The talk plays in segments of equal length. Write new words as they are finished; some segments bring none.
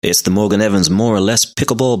It's the Morgan Evans More or Less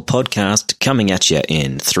Pickleball podcast coming at you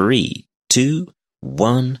in 3, 2,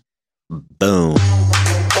 1, boom.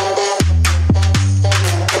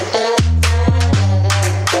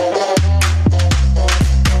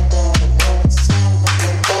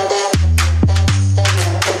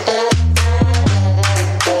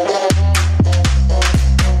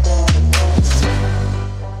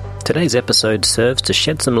 Today's episode serves to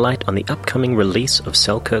shed some light on the upcoming release of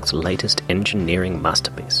Selkirk's latest engineering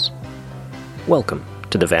masterpiece. Welcome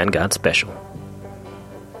to the Vanguard Special.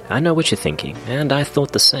 I know what you're thinking, and I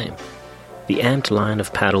thought the same. The Amped line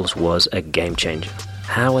of paddles was a game changer.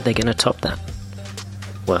 How are they going to top that?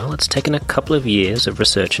 Well, it's taken a couple of years of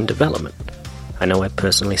research and development. I know I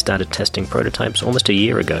personally started testing prototypes almost a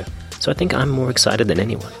year ago, so I think I'm more excited than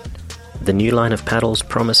anyone. The new line of paddles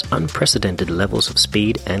promise unprecedented levels of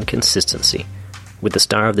speed and consistency, with the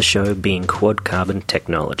star of the show being quad carbon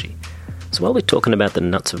technology. So I'll be talking about the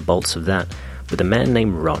nuts and bolts of that with a man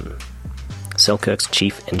named Ron, Selkirk's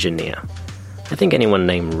chief engineer. I think anyone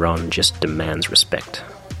named Ron just demands respect.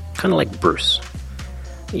 Kind of like Bruce.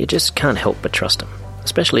 You just can't help but trust them,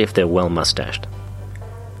 especially if they're well mustached.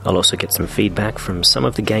 I'll also get some feedback from some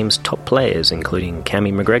of the game's top players, including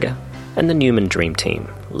Cammy McGregor, and the Newman Dream Team,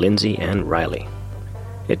 Lindsay and Riley.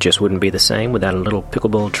 It just wouldn't be the same without a little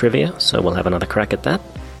pickleball trivia, so we'll have another crack at that.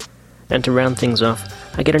 And to round things off,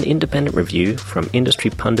 I get an independent review from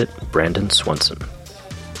industry pundit Brandon Swanson.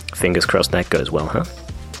 Fingers crossed that goes well, huh?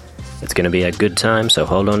 It's going to be a good time, so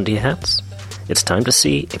hold on to your hats. It's time to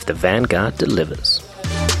see if the Vanguard delivers.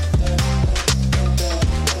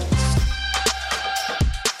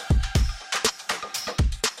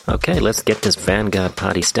 Okay, let's get this Vanguard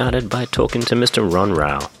party started by talking to Mr. Ron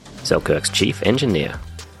Rao, Selkirk's chief engineer.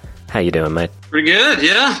 How you doing, mate? Pretty good,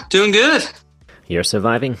 yeah. Doing good. You're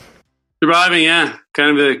surviving? Surviving, yeah.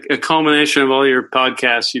 Kind of a culmination of all your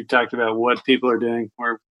podcasts. You've talked about what people are doing.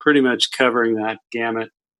 We're pretty much covering that gamut.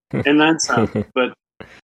 And then some. But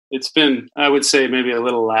it's been, I would say, maybe a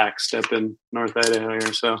little lax up in North Idaho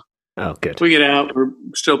here. So oh, good. We get out. We're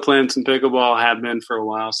still playing some pickleball, have been for a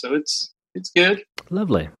while. So it's good.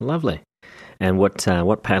 Lovely, lovely. And what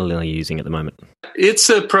paddle are you using at the moment? It's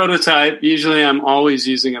a prototype. Usually I'm always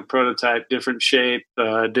using a prototype, different shape,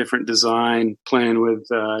 different design, playing with,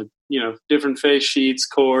 different face sheets,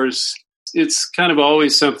 cores. It's kind of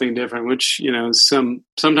always something different, which,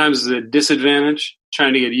 sometimes is a disadvantage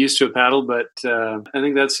trying to get used to a paddle. But I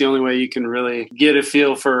think that's the only way you can really get a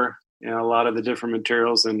feel for, a lot of the different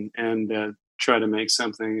materials and try to make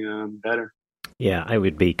something better. Yeah, I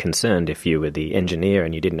would be concerned if you were the engineer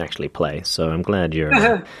and you didn't actually play. So I'm glad you're out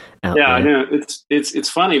there. Yeah, I know. It's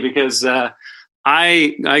funny because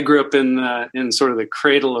I grew up in sort of the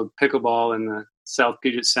cradle of pickleball in the South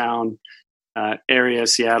Puget Sound area,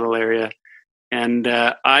 Seattle area, and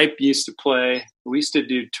I used to play. We used to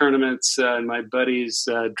do tournaments in my buddy's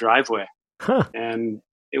driveway, and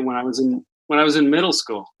when I was in middle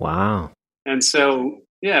school. Wow! And so.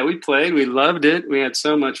 Yeah, we played. We loved it. We had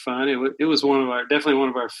so much fun. It was definitely one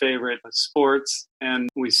of our favorite sports. And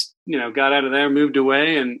we, got out of there, moved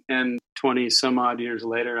away, and 20 some odd years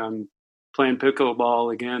later, I'm playing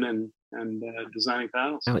pickleball again and designing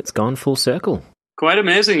paddles. Oh, it's gone full circle. Quite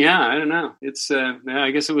amazing. Yeah, I don't know. It's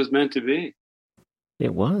I guess it was meant to be.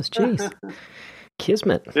 It was. Jeez,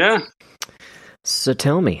 kismet. Yeah. So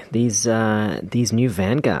tell me, these new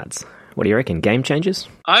Vanguards. What do you reckon? Game changers?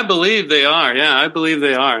 I believe they are. Yeah, I believe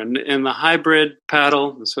they are. And the hybrid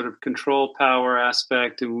paddle, the sort of control power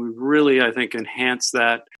aspect, and we've really, I think, enhanced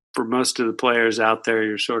that for most of the players out there.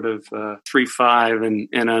 You're sort of 3.5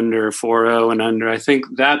 and under, 4.0 and under. I think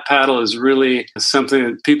that paddle is really something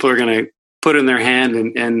that people are going to put in their hand,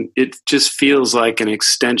 and it just feels like an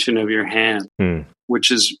extension of your hand,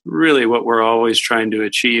 which is really what we're always trying to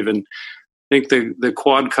achieve. And I think the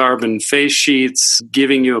quad carbon face sheets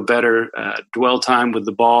giving you a better dwell time with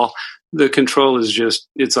the ball. The control is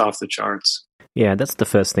it's off the charts. Yeah, that's the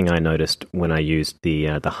first thing I noticed when I used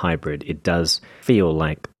the hybrid. It does feel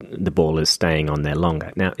like the ball is staying on there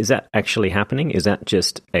longer. Now, is that actually happening? Is that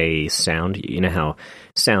just a sound? You know how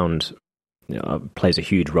sound plays a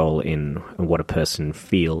huge role in what a person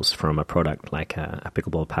feels from a product like a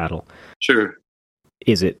pickleball paddle. Sure.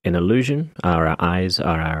 Is it an illusion? Are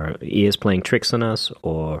our ears playing tricks on us,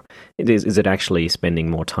 or is it actually spending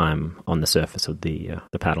more time on the surface of the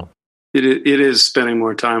paddle? It is spending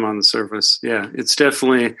more time on the surface. Yeah, there's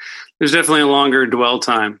definitely a longer dwell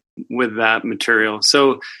time with that material.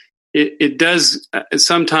 So it does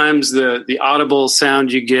sometimes the audible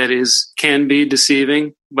sound you get can be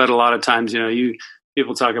deceiving, but a lot of times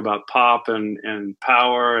people talk about pop and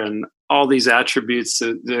power and all these attributes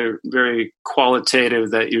that they're very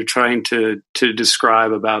qualitative that you're trying to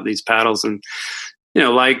describe about these paddles. And,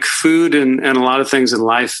 like food and a lot of things in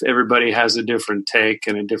life, everybody has a different take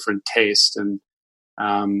and a different taste. And,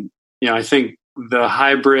 I think the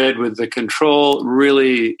hybrid with the control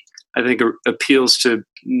really, I think, appeals to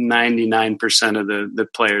 99% of the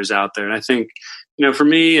players out there. And I think, for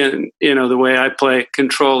me, and, the way I play,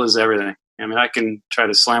 control is everything. I mean, I can try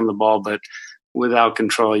to slam the ball, but without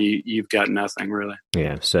control, you've got nothing, really.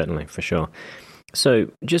 Yeah, certainly, for sure. So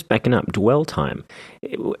just backing up, dwell time.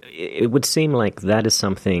 It would seem like that is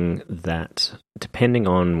something that, depending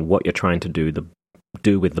on what you're trying to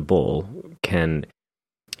do with the ball, can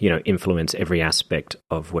influence every aspect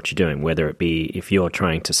of what you're doing, whether it be if you're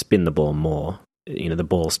trying to spin the ball more, the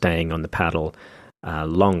ball staying on the paddle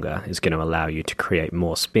longer is going to allow you to create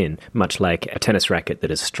more spin, much like a tennis racket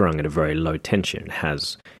that is strung at a very low tension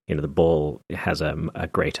has, the ball has a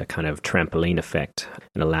greater kind of trampoline effect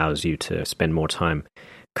and allows you to spend more time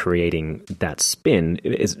creating that spin.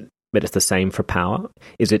 But it's the same for power.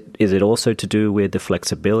 Is it also to do with the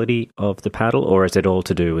flexibility of the paddle, or is it all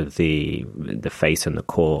to do with the face and the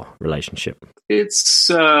core relationship? It's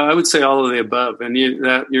I would say all of the above. And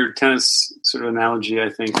your tennis sort of analogy, I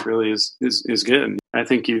think, really is good. I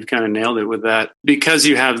think you've kind of nailed it with that. Because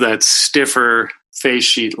you have that stiffer face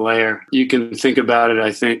sheet layer, you can think about it,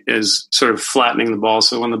 I think, as sort of flattening the ball.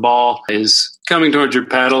 So when the ball is coming towards your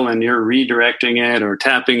paddle and you're redirecting it or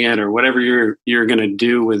tapping it or whatever you're going to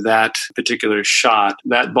do with that particular shot,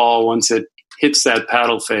 that ball, once it hits that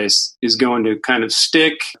paddle face, is going to kind of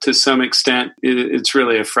stick to some extent. It's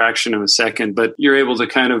really a fraction of a second, but you're able to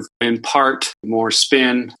kind of impart more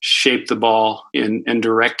spin, shape the ball, and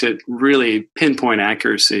direct it, really pinpoint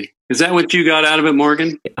accuracy. Is that what you got out of it,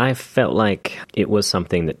 Morgan? I felt like it was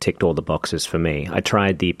something that ticked all the boxes for me. I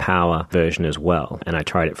tried the power version as well, and I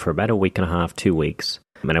tried it for about a week and a half, 2 weeks.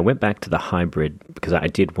 And I went back to the hybrid because I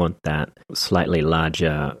did want that slightly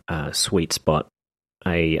larger sweet spot.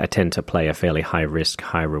 I tend to play a fairly high-risk,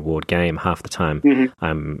 high-reward game. Half the time,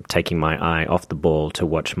 I'm taking my eye off the ball to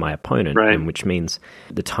watch my opponent, right. And which means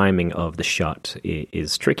the timing of the shot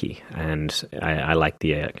is tricky. And I like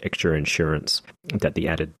the extra insurance that the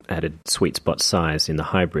added sweet spot size in the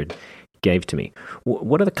hybrid gave to me.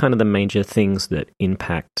 What are the major things that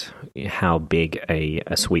impact how big a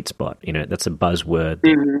sweet spot? That's a buzzword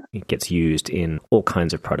that gets used in all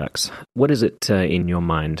kinds of products. What is it in your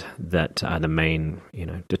mind that are the main,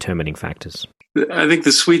 determining factors? I think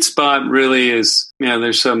the sweet spot really is,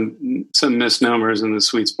 there's some misnomers in the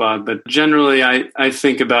sweet spot, but generally I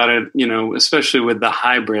think about it, especially with the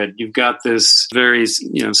hybrid, you've got this very,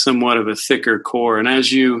 somewhat of a thicker core. And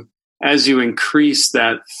as you increase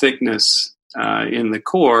that thickness in the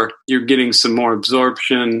core, you're getting some more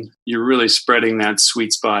absorption. You're really spreading that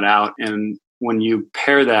sweet spot out. And when you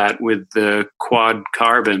pair that with the quad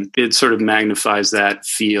carbon, it sort of magnifies that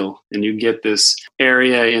feel. And you get this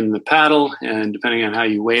area in the paddle, and depending on how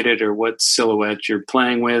you weight it or what silhouette you're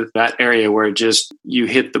playing with, that area where you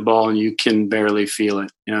hit the ball and you can barely feel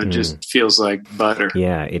it. It just feels like butter.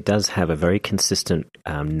 Yeah, it does have a very consistent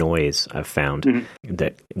noise, I've found,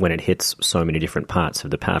 that when it hits so many different parts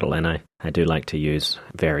of the paddle, and I do like to use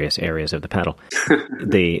various areas of the paddle,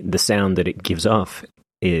 the sound that it gives off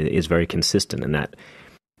is very consistent, and that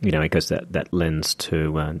it goes that lends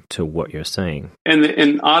to what you're saying.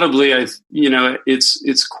 And audibly,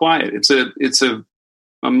 it's quiet. It's a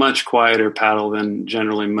much quieter paddle than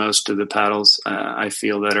generally most of the paddles I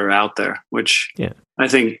feel that are out there. Which I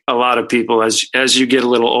think a lot of people, as you get a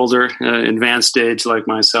little older, advanced age like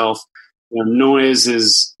myself, noise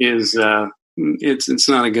is it's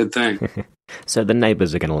not a good thing. So the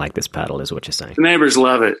neighbors are going to like this paddle, is what you're saying. The neighbors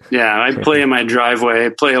love it. Yeah, I play in my driveway. I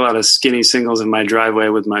play a lot of skinny singles in my driveway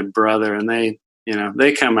with my brother, and they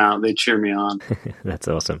come out, they cheer me on. That's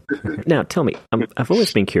awesome. Now, tell me, I've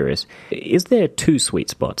always been curious, is there two sweet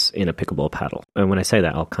spots in a pickleball paddle? And when I say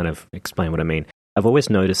that, I'll kind of explain what I mean. I've always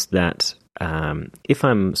noticed that if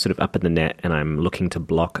I'm sort of up in the net and I'm looking to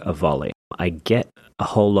block a volley, I get a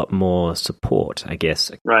whole lot more support, I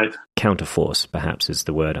guess. Right. Counterforce, perhaps, is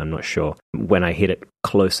the word, I'm not sure, when I hit it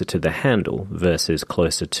closer to the handle versus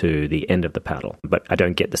closer to the end of the paddle. But I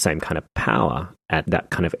don't get the same kind of power at that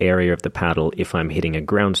kind of area of the paddle if I'm hitting a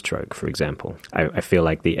ground stroke, for example. I feel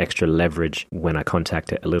like the extra leverage when I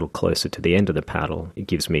contact it a little closer to the end of the paddle, it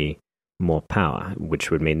gives me more power,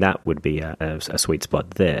 which would mean that would be a sweet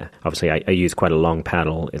spot there. Obviously, I use quite a long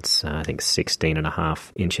paddle. It's, I think,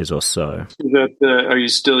 16.5 inches or so. Is that are you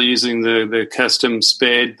still using the custom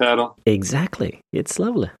spade paddle? Exactly. It's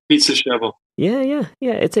lovely. Pizza shovel. Yeah.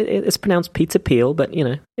 It's pronounced pizza peel, but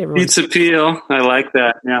everyone's Pizza peel. I like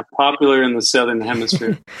that. Yeah, popular in the Southern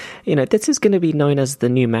Hemisphere. this is going to be known as the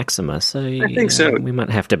new Maxima, so I think so. we might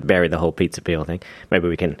have to bury the whole pizza peel thing. Maybe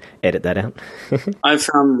we can edit that out. I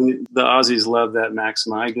found the Aussies love that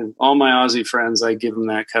Maxima. I give all my Aussie friends, I give them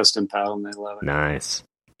that custom paddle, and they love it. Nice.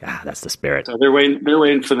 That's the spirit. So they're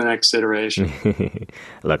waiting for the next iteration.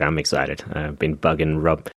 Look, I'm excited. I've been bugging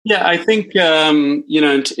Rob. Yeah, I think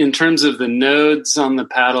in terms of the nodes on the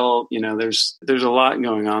paddle, there's a lot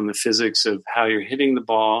going on. The physics of how you're hitting the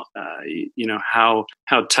ball, how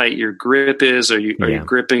tight your grip is. Are you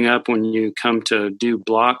gripping up when you come to do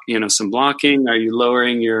some blocking? Are you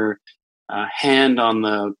lowering your hand on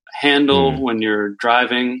the handle when you're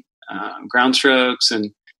driving ground strokes?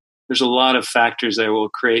 And there's a lot of factors that will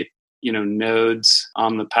create, nodes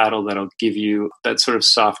on the paddle that'll give you that sort of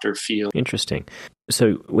softer feel. Interesting.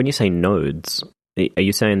 So when you say nodes, are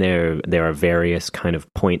you saying there are various kind of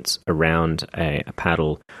points around a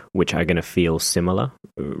paddle which are going to feel similar,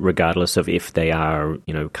 regardless of if they are,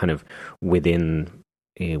 kind of within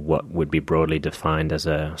what would be broadly defined as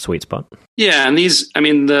a sweet spot? Yeah, and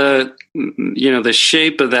the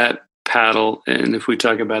shape of that paddle, and if we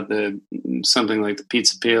talk about something like the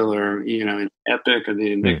Pizza Peel or Epic or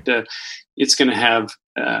the Invicta, it's going to have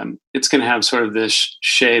sort of this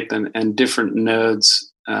shape and different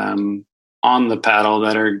nodes on the paddle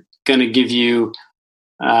that are going to give you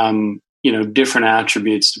different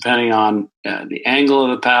attributes depending on the angle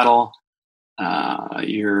of the paddle,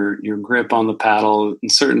 your grip on the paddle,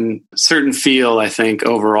 and certain feel. I think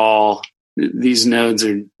overall these nodes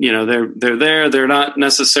are, they're there. They're not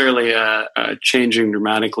necessarily changing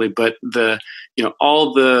dramatically, but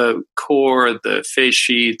all the core, the face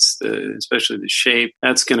sheets, especially the shape,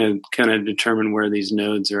 that's going to kind of determine where these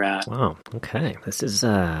nodes are at. Wow. Okay. This is,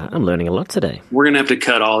 I'm learning a lot today. We're going to have to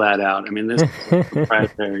cut all that out. This is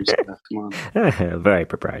proprietary stuff. Come on. Very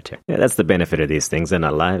proprietary. Yeah, that's the benefit of these things. They're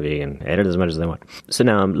not live. You can edit as much as they want. So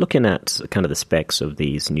now I'm looking at kind of the specs of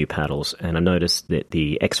these new paddles, and I noticed that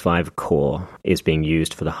the X5 core is being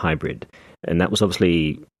used for the hybrid. And that was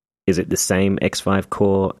obviously, is it the same X5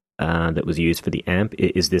 core that was used for the amp?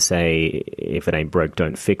 Is this a if it ain't broke,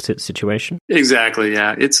 don't fix it situation? Exactly,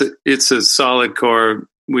 yeah. It's a solid core.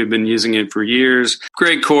 We've been using it for years.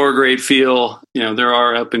 Great core, great feel. There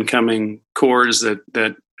are up and coming cores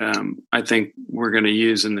that I think we're going to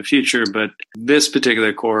use in the future, but this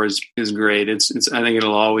particular core is great. It's I think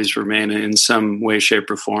it'll always remain in some way,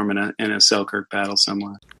 shape, or form in a Selkirk paddle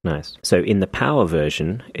somewhere. Nice. So in the power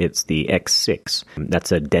version, it's the X6.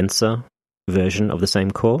 That's a denser version of the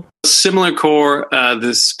same core? Similar core.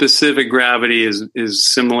 The specific gravity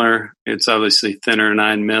is similar. It's obviously thinner,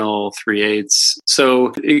 9 mil, 3/8.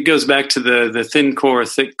 So it goes back to the thin core,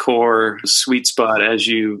 thick core sweet spot, as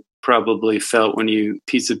you probably felt when you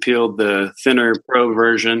pizza peeled the thinner pro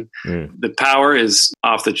version. The power is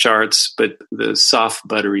off the charts, but the soft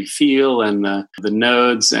buttery feel and the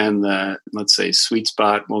nodes and the, let's say, sweet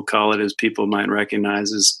spot, we'll call it, as people might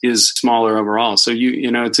recognize, is smaller overall. So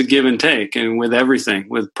it's a give and take. And with everything,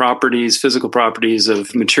 with physical properties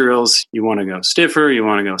of materials, you want to go stiffer, you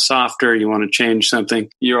want to go softer, you want to change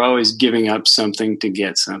something. You're always giving up something to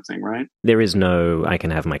get something, right? There is no, I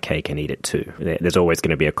can have my cake and eat it too. There's always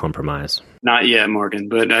going to be a compromise. Not yet, Morgan,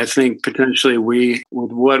 but I think potentially with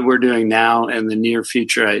what we're doing now and the near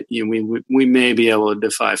future, we may be able to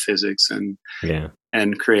defy physics and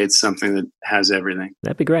create something that has everything.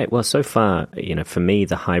 That'd be great. Well, so far, for me,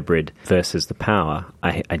 the hybrid versus the power,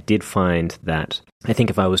 I did find that I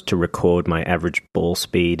think if I was to record my average ball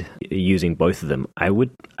speed using both of them, I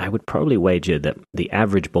would probably wager that the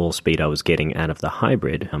average ball speed I was getting out of the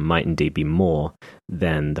hybrid might indeed be more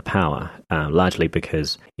than the power, largely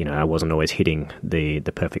because, I wasn't always hitting the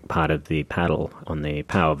perfect part of the paddle on the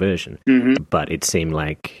power version. Mm-hmm. But it seemed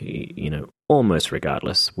like, almost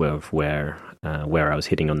regardless of where I was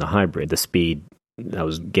hitting on the hybrid, the speed I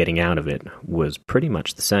was getting out of it was pretty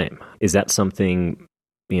much the same. Is that something,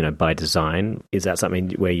 by design? Is that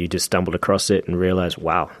something where you just stumbled across it and realized,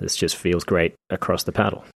 wow, this just feels great across the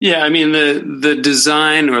paddle? Yeah, the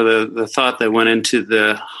design or the thought that went into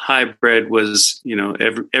the hybrid was,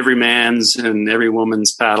 every man's and every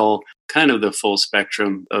woman's paddle, kind of the full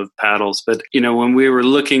spectrum of paddles. But, when we were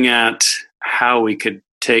looking at how we could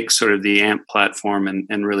take sort of the AMP platform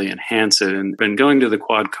and really enhance it. And going to the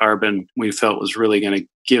quad carbon, we felt was really going to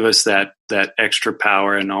give us that extra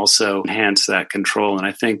power and also enhance that control. And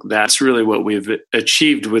I think that's really what we've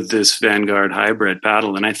achieved with this Vanguard hybrid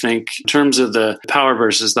paddle. And I think in terms of the power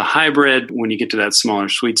versus the hybrid, when you get to that smaller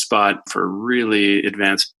sweet spot for really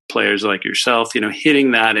advanced players like yourself,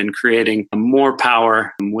 hitting that and creating more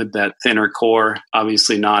power with that thinner core,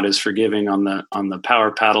 obviously not as forgiving on the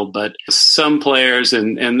power paddle, but some players,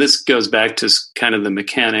 and this goes back to kind of the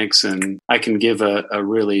mechanics, and I can give a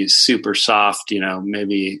really super soft,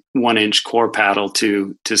 maybe 1-inch core paddle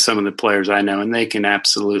to some of the players I know, and they can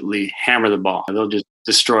absolutely hammer the ball. They'll just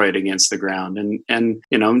destroy it against the ground,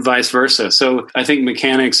 and vice versa. So I think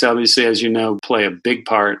mechanics, obviously, as you know, play a big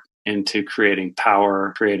part into creating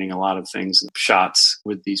power, creating a lot of things, shots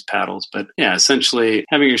with these paddles. But yeah, essentially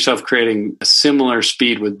having yourself creating a similar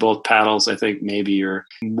speed with both paddles, I think maybe you're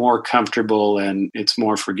more comfortable and it's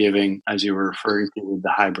more forgiving, as you were referring to with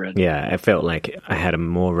the hybrid. Yeah, I felt like I had a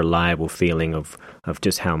more reliable feeling of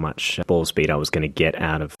just how much ball speed I was going to get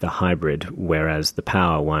out of the hybrid, whereas the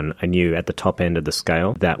power one, I knew at the top end of the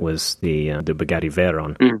scale, that was the Bugatti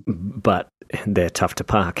Veyron. But they're tough to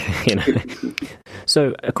park,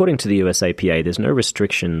 So according to the USAPA, there's no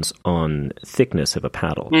restrictions on thickness of a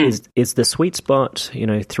paddle. Is the sweet spot,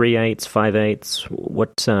 3/8, 5/8?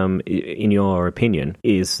 What, in your opinion,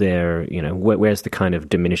 is there, where's the kind of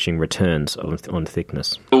diminishing returns on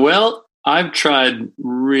thickness? Well, I've tried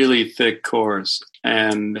really thick cores,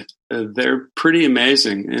 and they're pretty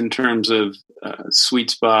amazing in terms of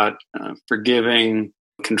sweet spot, forgiving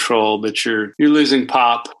control, but you're losing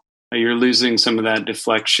pop. You're losing some of that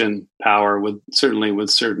deflection power certainly with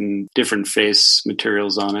certain different face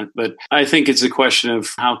materials on it. But I think it's a question of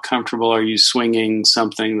how comfortable are you swinging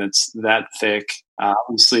something that's that thick.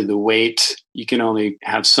 Obviously, the weight, you can only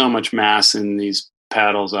have so much mass in these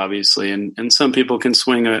paddles, obviously. And some people can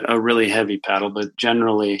swing a really heavy paddle, but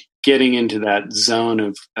generally getting into that zone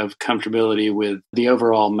of comfortability with the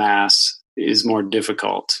overall mass is more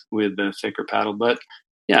difficult with the thicker paddle. But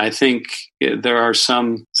yeah, I think there are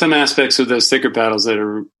some aspects of those thicker paddles that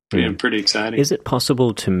are pretty exciting. Is it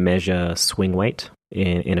possible to measure swing weight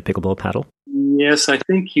in a pickleball paddle? Yes, I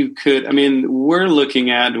think you could. I mean, we've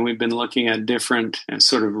been looking at different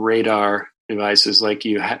sort of radar devices like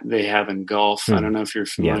they have in golf. I don't know if you're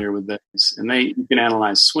familiar with those. And you can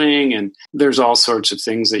analyze swing, and there's all sorts of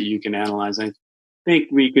things that you can analyze. I think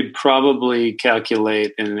we could probably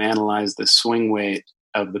calculate and analyze the swing weight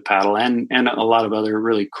of the paddle and a lot of other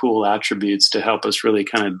really cool attributes to help us really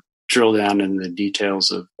kind of drill down in the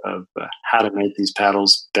details of how to make these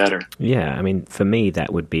paddles better. Yeah, I mean, for me,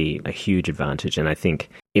 that would be a huge advantage. And I think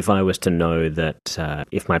if I was to know that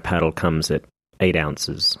if my paddle comes at 8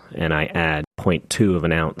 ounces and I add 0.2 of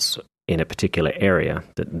an ounce in a particular area,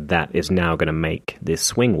 that is now going to make this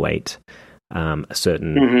swing weight a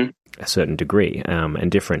certain degree,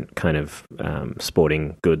 and different kind of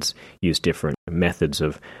sporting goods use different methods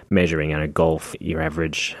of measuring. In a golf, your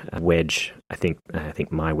average wedge, I think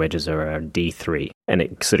my wedges are a D3, and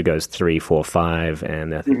it sort of goes 3, 4, 5,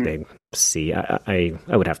 and I think they see. I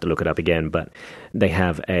would have to look it up again, but they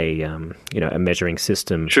have a measuring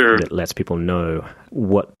system that lets people know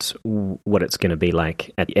what it's going to be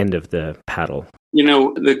like at the end of the paddle.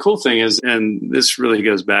 The cool thing is, and this really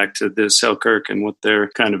goes back to the Selkirk and what they're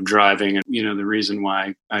kind of driving, and the reason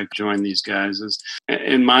why I joined these guys is,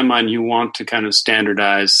 in my mind, you want to kind of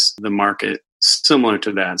standardize the market similar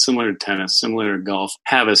to that, similar to tennis, similar to golf.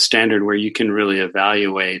 Have a standard where you can really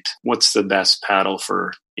evaluate what's the best paddle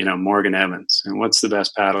for Morgan Evans, and what's the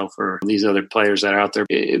best paddle for these other players that are out there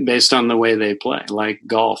based on the way they play, like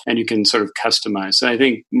golf, and you can sort of customize. So I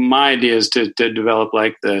think my idea is to develop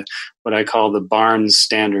like what I call the Barnes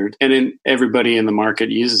standard, and then everybody in the market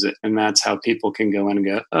uses it, and that's how people can go in and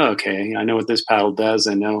go, oh, okay, I know what this paddle does,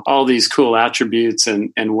 I know all these cool attributes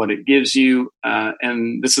and what it gives you,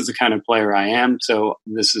 and this is the kind of player I am, so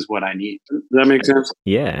this is what I need. Does that make sense?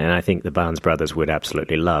 Yeah, and I think the Barnes brothers would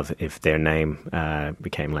absolutely love if their name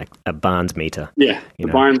became like a Barnes meter. Yeah,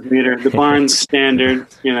 Barnes meter, the Barnes standard,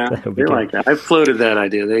 they're like that. I've floated that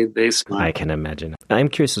idea. They smile. I can imagine. I'm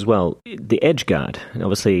curious as well, the edge guard,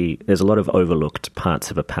 obviously there's a lot of overlooked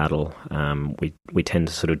parts of a paddle. We tend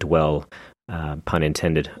to sort of dwell, pun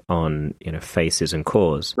intended, on faces and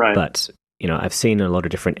cores. Right. But I've seen a lot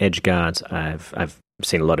of different edge guards. I've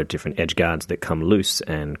seen a lot of different edge guards that come loose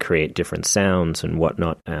and create different sounds and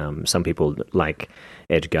whatnot. Some people like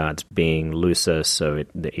edge guards being looser, so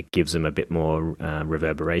it gives them a bit more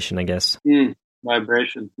reverberation, I guess.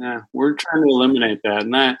 Vibration. Yeah, we're trying to eliminate that,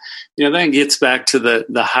 and that gets back to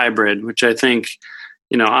the hybrid, which I think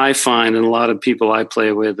I find, and a lot of people I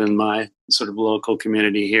play with in my sort of local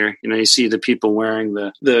community here, you see the people wearing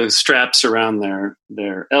the straps around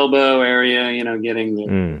their elbow area, getting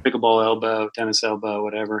the pickleball elbow, tennis elbow,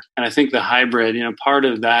 whatever. And I think the hybrid, part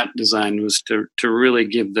of that design was to really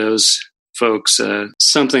give those folks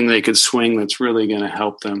something they could swing that's really going to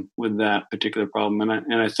help them with that particular problem.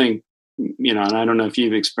 And I think, and I don't know if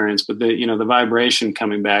you've experienced, but the vibration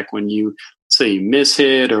coming back when you say you miss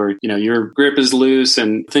hit or, your grip is loose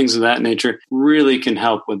and things of that nature really can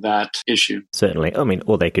help with that issue. Certainly. I mean,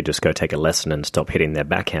 or they could just go take a lesson and stop hitting their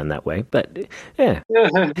backhand that way. But yeah.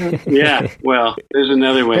 Yeah. Well, there's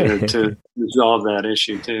another way to resolve that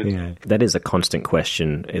issue too. Yeah. That is a constant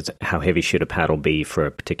question, is how heavy should a paddle be for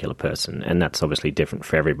a particular person? And that's obviously different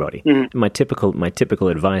for everybody. Mm-hmm. My typical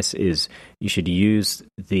advice is you should use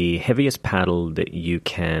the heaviest paddle that you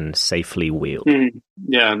can safely wield. Mm-hmm.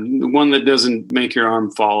 Yeah, the one that doesn't make your arm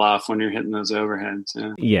fall off when you're hitting those overheads.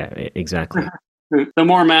 Yeah, exactly. The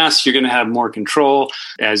more mass, you're going to have more control.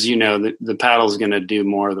 As you know, the paddle's going to do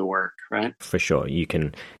more of the work, right? For sure. You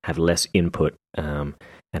can have less input and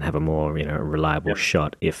have a more reliable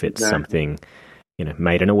shot if it's something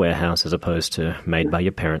made in a warehouse as opposed to made by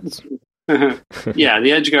your parents. Yeah,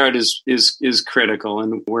 the edge guard is critical,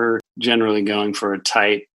 and we're generally going for a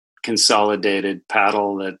tight, consolidated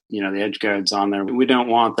paddle that the edge guard's on there. We don't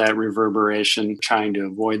want that reverberation, trying to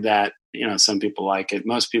avoid that. Some people like it,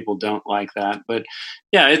 most people don't like that, but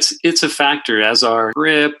yeah, it's a factor, as our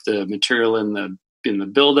grip, the material in the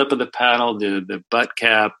buildup of the paddle, the butt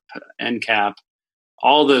cap, end cap,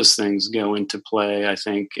 all those things go into play, I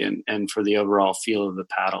think, and for the overall feel of the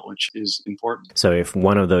paddle, which is important. So if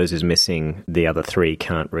one of those is missing, the other three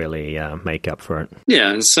can't really make up for it.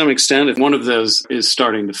 Yeah, to some extent, if one of those is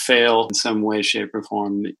starting to fail in some way, shape, or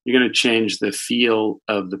form, you're going to change the feel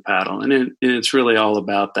of the paddle. And it's really all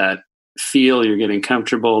about that feel. You're getting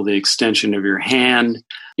comfortable, the extension of your hand.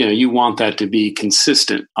 You want that to be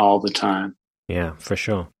consistent all the time. Yeah, for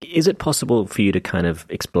sure. Is it possible for you to kind of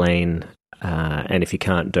explain, and if you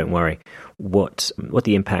can't, don't worry, what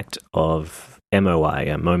the impact of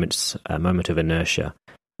MOI, a moment of inertia,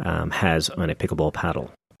 has on a pickleball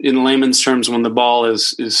paddle? In layman's terms, when the ball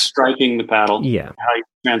is striking the paddle, how you're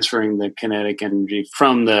transferring the kinetic energy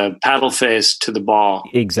from the paddle face to the ball.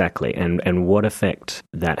 Exactly, and what effect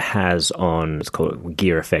that has on, it's called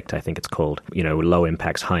gear effect, I think it's called, low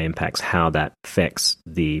impacts, high impacts, how that affects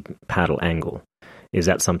the paddle angle. Is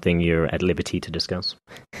that something you're at liberty to discuss?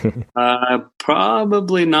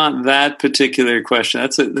 Probably not that particular question.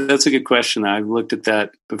 That's a good question. I've looked at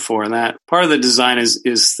that before, and that part of the design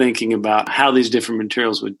is thinking about how these different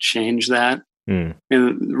materials would change that. And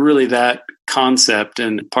really that concept,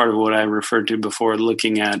 and part of what I referred to before,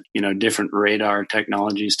 looking at different radar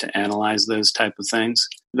technologies to analyze those type of things.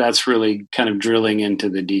 That's really kind of drilling into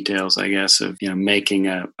the details, I guess, of making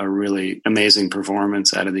a really amazing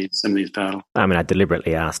performance out of some of these paddles. I mean, I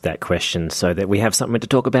deliberately asked that question so that we have something to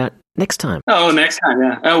talk about next time. Oh, next time,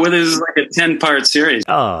 yeah. Oh, well, this is like a 10-part series.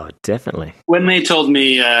 Oh, definitely. When they told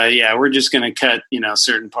me, we're just going to cut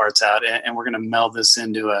certain parts out, and we're going to meld this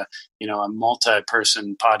into a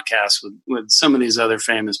multi-person podcast with some of these other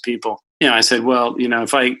famous people. I said, well,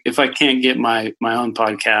 if I can't get my own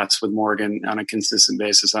podcasts with Morgan on a consistent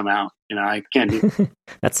basis, I'm out. I can't do it.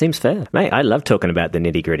 That seems fair. Mate, I love talking about the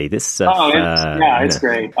nitty-gritty. This stuff. It's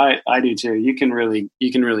great. I do too. You can really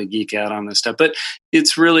geek out on this stuff. But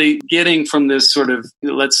it's really getting from this sort of,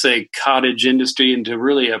 let's say, cottage industry into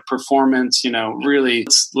really a performance, really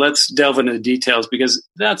let's delve into the details, because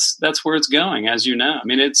that's where it's going, as you know. I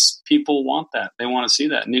mean, people want that. They want to see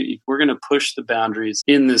that. And if we're going to push the boundaries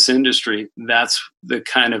in this industry, that's the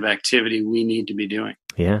kind of activity we need to be doing.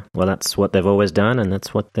 Yeah, well, that's what they've always done, and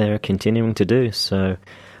that's what they're continuing to do. So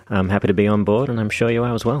I'm happy to be on board, and I'm sure you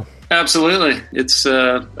are as well. Absolutely. It's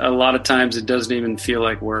a lot of times it doesn't even feel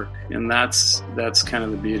like work, and that's kind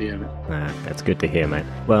of the beauty of it. That's good to hear, mate.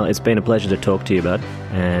 Well, it's been a pleasure to talk to you, bud,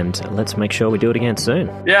 and let's make sure we do it again soon.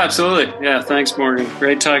 Yeah, absolutely. Yeah, thanks, Morgan.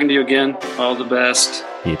 Great talking to you again. All the best.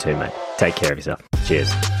 You too, mate. Take care of yourself.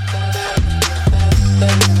 Cheers.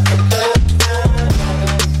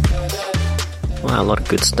 Wow, a lot of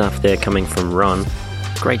good stuff there coming from Ron.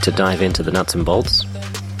 Great to dive into the nuts and bolts.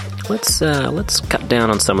 Let's cut down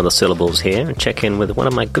on some of the syllables here and check in with one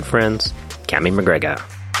of my good friends, Cammy McGregor.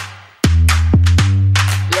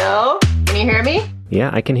 Yo, can you hear me? Yeah,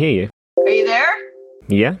 I can hear you. Are you there?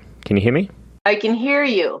 Yeah, can you hear me? I can hear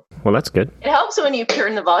you. Well, that's good. It helps when you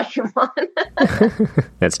turn the volume on.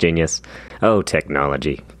 That's genius. Oh,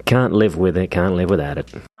 technology. Can't live with it, can't live without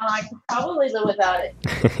it. I can probably live without it.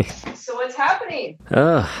 So what's happening?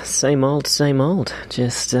 Oh, same old, same old.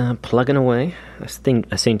 Just plugging away. I think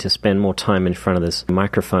I seem to spend more time in front of this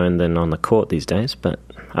microphone than on the court these days, but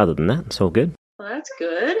other than that, it's all good. Well, that's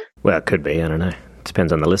good. Well, it could be, I don't know.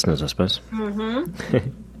 Depends on the listeners, I suppose. Mm-hmm.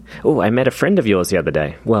 Oh, I met a friend of yours the other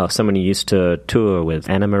day. Well, someone who used to tour with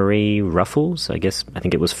Anna Marie Ruffles. I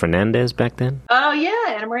think it was Fernandez back then. Oh,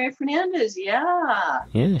 yeah, Anna Maria Fernandez, yeah.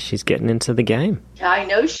 Yeah, she's getting into the game. I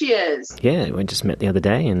know she is. Yeah, we just met the other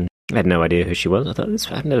day and I had no idea who she was. I thought,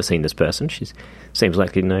 I've never seen this person. She seems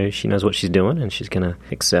like she knows what she's doing and she's going to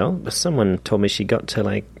excel. But someone told me she got to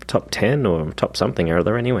like top 10 or top something or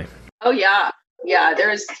other anyway. Oh, yeah. Yeah,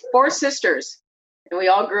 there's 4 sisters. And we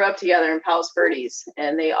all grew up together in Palos Verdes,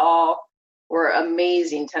 and they all were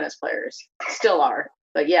amazing tennis players. Still are.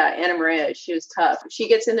 But yeah, Anna Maria, she was tough. If she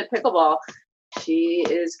gets into pickleball, she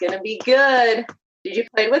is going to be good. Did you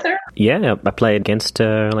play with her? Yeah, I played against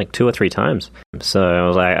her like 2 or 3 times. So I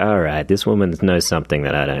was like, all right, this woman knows something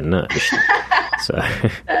that I don't know. So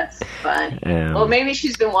that's fun. Well, maybe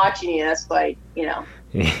she's been watching you. That's why,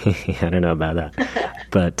 I don't know about that.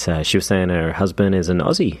 But she was saying her husband is an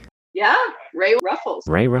Aussie. Yeah, Ray Ruffles.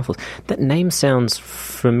 Ray Ruffles. That name sounds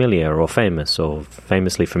familiar or famous or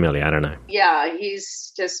famously familiar. I don't know. Yeah,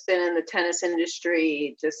 he's just been in the tennis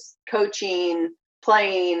industry, just coaching,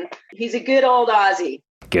 playing. He's a good old Aussie.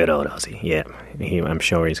 Good old Aussie, yeah. I'm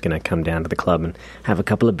sure he's going to come down to the club and have a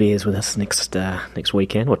couple of beers with us next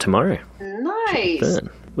weekend or tomorrow. Nice.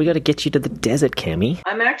 We got to get you to the desert, Cammy.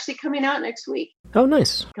 I'm actually coming out next week. Oh,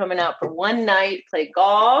 nice. Coming out for one night, play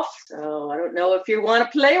golf. So I don't know if you want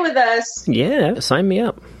to play with us. Yeah, sign me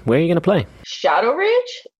up. Where are you going to play? Shadow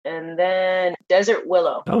Ridge and then Desert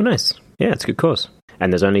Willow. Oh, nice. Yeah, it's a good course.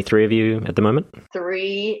 And there's only 3 of you at the moment?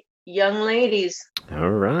 3 young ladies.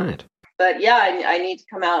 All right. But yeah, I need to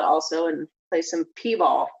come out also and play some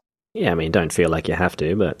P-ball. Yeah, I mean, don't feel like you have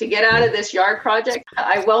to, but... To get out of this yard project,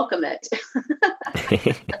 I welcome it.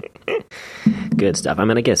 Good stuff. I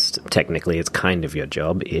mean, I guess technically it's kind of your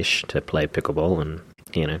job-ish to play pickleball and,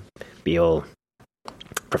 be all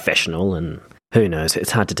professional and who knows.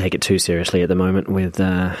 It's hard to take it too seriously at the moment with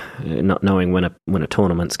not knowing when a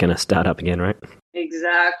tournament's going to start up again, right?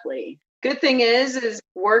 Exactly. Good thing is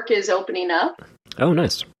work is opening up. Oh,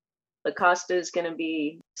 nice. La Costa is going to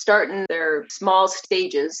be starting their small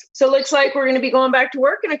stages. So it looks like we're going to be going back to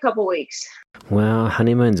work in a couple weeks. Well,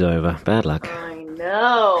 honeymoon's over. Bad luck. I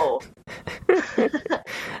know.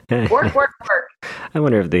 Work. I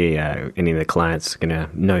wonder if any of the clients are going to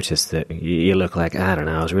notice that you look like, I don't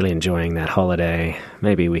know, I was really enjoying that holiday.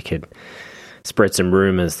 Maybe we could spread some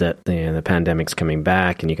rumors that the pandemic's coming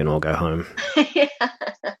back and you can all go home. Yeah.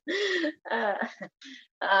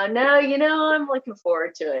 No, I'm looking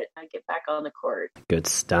forward to it. I get back on the court. Good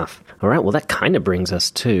stuff. All right, well, that kind of brings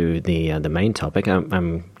us to the main topic.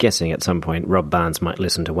 I'm guessing at some point Rob Barnes might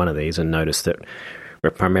listen to one of these and notice that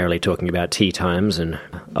we're primarily talking about tea times and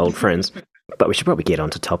old friends. But we should probably get on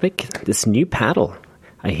to topic. This new paddle.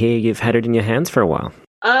 I hear you've had it in your hands for a while.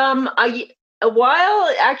 A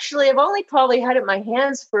while, actually. I've only probably had it in my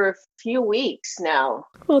hands for a few weeks now.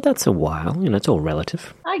 Well, that's a while. It's all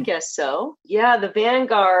relative. I guess so. Yeah, the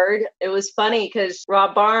Vanguard. It was funny because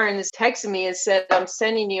Rob Barnes texted me and said, I'm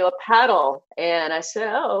sending you a paddle. And I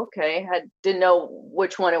said, oh, okay. I didn't know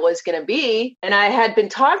which one it was going to be. And I had been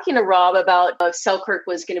talking to Rob about if Selkirk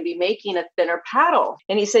was going to be making a thinner paddle.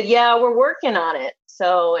 And he said, yeah, we're working on it.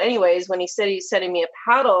 So anyways, when he said he's sending me a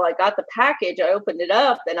paddle, I got the package, I opened it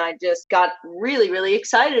up, and I just got really, really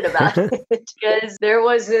excited about it because there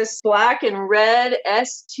was this black and red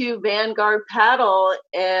S2 Vanguard paddle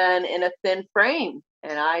and in a thin frame.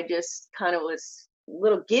 And I just kind of was a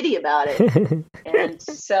little giddy about it. And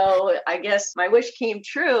so I guess my wish came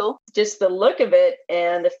true. Just the look of it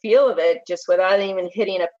and the feel of it, just without even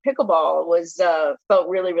hitting a pickleball, felt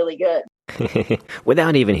really, really good.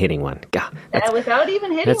 Without even hitting one. God, without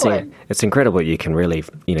even hitting one. It's incredible you can really,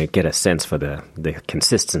 get a sense for the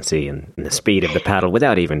consistency and the speed of the paddle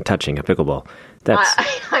without even touching a pickleball. That's,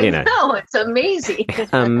 I know, it's amazing.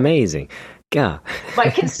 Amazing. God. My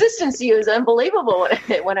consistency was unbelievable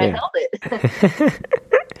when I held it.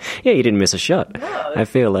 Yeah, you didn't miss a shot. No. I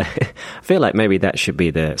feel like maybe that should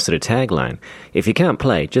be the sort of tagline. If you can't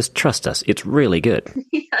play, just trust us. It's really good.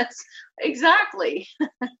 Yes. Exactly.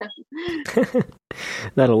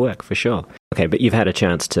 That'll work for sure. Okay, but you've had a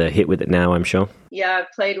chance to hit with it now, I'm sure. Yeah,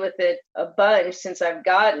 I've played with it a bunch since I've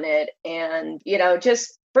gotten it. And,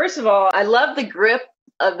 just first of all, I love the grip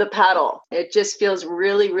of the paddle. It just feels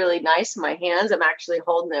really, really nice in my hands. I'm actually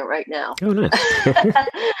holding it right now. Oh, nice.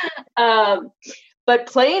 But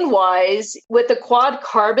playing wise, with the quad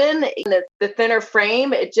carbon, the thinner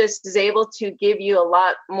frame, it just is able to give you a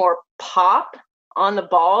lot more pop on the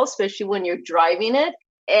ball, especially when you're driving it.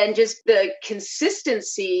 And just the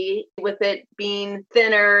consistency with it being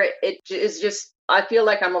thinner, it is just, I feel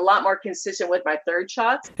like I'm a lot more consistent with my third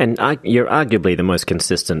shots. And you're arguably the most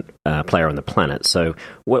consistent player on the planet. So,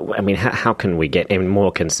 how can we get even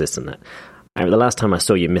more consistent than that? The last time I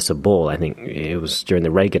saw you miss a ball, I think it was during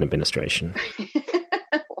the Reagan administration.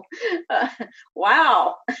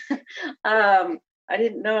 Wow. I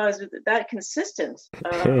didn't know I was that consistent.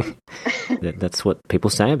 That's what people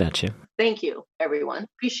say about you. Thank you, everyone.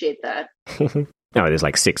 Appreciate that. Oh, there's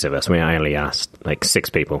like 6 of us. I only asked like 6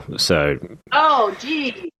 people. So. Oh,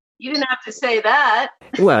 gee. You didn't have to say that.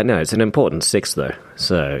 Well, no, it's an important 6, though.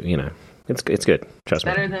 So, it's good. Trust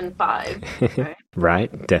me. Better than 5. Right?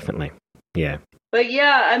 Right? Definitely. Yeah. But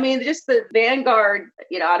yeah, just the Vanguard,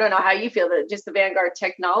 I don't know how you feel, but just the Vanguard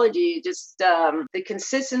technology, just the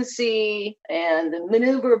consistency and the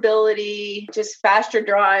maneuverability, just faster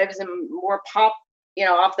drives and more pop,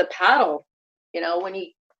 off the paddle,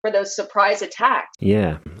 for those surprise attacks.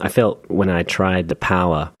 Yeah. I felt when I tried the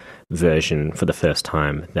power version for the first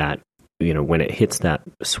time that, when it hits that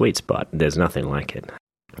sweet spot, there's nothing like it.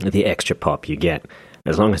 The extra pop you get,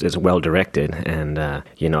 as long as it's well directed and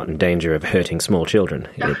you're not in danger of hurting small children,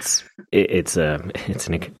 it's an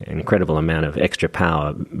incredible amount of extra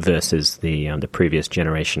power versus the previous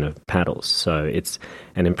generation of paddles. So it's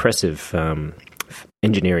an impressive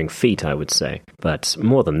engineering feat, I would say. But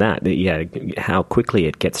more than that, how quickly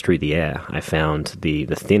it gets through the air. I found the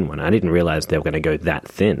thin one. I didn't realize they were going to go that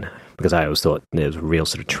thin, because I always thought there's a real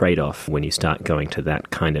sort of trade-off when you start going to that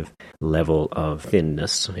kind of level of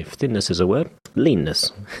thinness. If thinness is a word,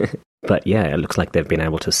 leanness. But yeah, it looks like they've been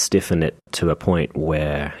able to stiffen it to a point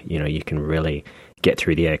where, you can really get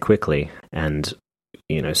through the air quickly and,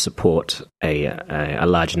 support a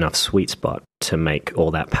large enough sweet spot to make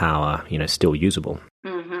all that power, still usable.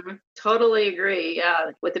 Mm-hmm. Totally agree.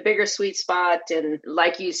 Yeah. With the bigger sweet spot. And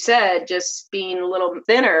like you said, just being a little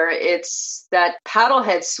thinner, it's that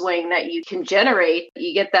paddlehead swing that you can generate.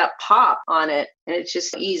 You get that pop on it and it's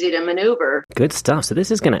just easy to maneuver. Good stuff. So this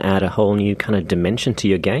is going to add a whole new kind of dimension to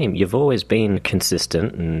your game. You've always been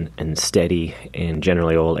consistent and steady in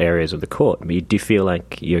generally all areas of the court. But you do feel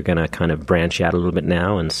like you're going to kind of branch out a little bit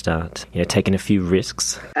now and start, taking a few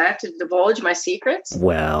risks. I have to divulge my secrets?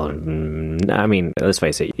 Well, let's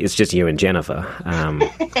face it, it's just you and Jennifer.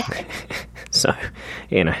 So,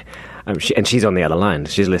 and she's on the other line.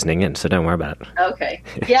 She's listening in, so don't worry about it. Okay.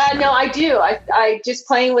 Yeah, no, I do. I just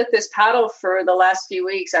playing with this paddle for the last few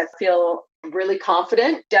weeks, I feel really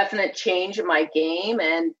confident, definite change in my game,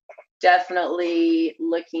 and definitely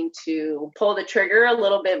looking to pull the trigger a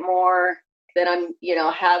little bit more than I'm,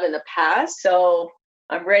 have in the past. So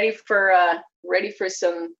I'm ready for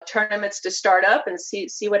some tournaments to start up and see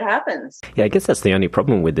what happens. Yeah, I guess that's the only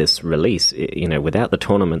problem with this release. Without the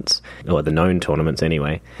tournaments, or the known tournaments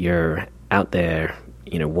anyway, you're out there,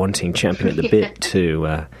 wanting champion at the bit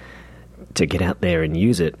to get out there and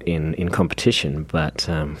use it in competition. But,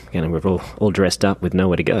 we're all dressed up with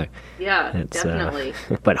nowhere to go. Yeah, definitely.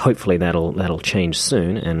 But hopefully that'll change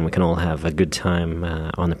soon, and we can all have a good time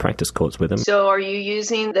on the practice courts with them. So are you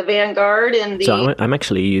using the Vanguard and the... So I'm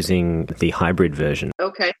actually using the hybrid version.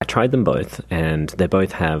 Okay. I tried them both, and they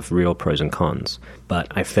both have real pros and cons. But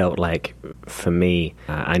I felt like, for me,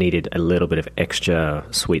 I needed a little bit of extra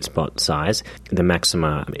sweet spot size. The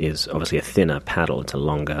Maxima is obviously a thinner paddle. It's a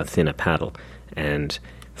longer, thinner paddle. And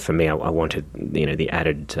for me, I wanted, the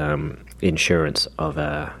added insurance of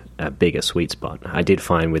a bigger sweet spot. I did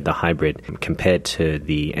find with the hybrid, compared to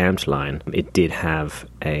the amped line, it did have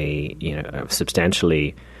a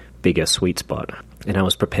substantially bigger sweet spot. And I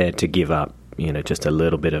was prepared to give up, just a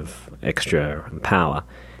little bit of extra power,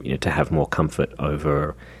 to have more comfort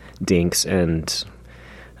over dinks and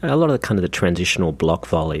a lot of the transitional block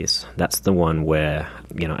volleys. That's the one where,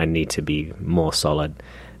 I need to be more solid,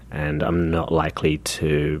 and I'm not likely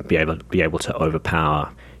to be able to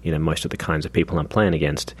overpower, most of the kinds of people I'm playing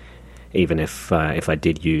against. Even if I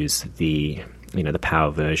did use the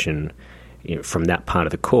power version, from that part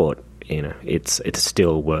of the court, it's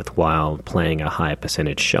still worthwhile playing a higher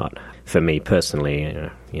percentage shot. For me personally,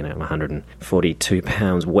 I'm 142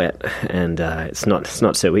 pounds wet, and it's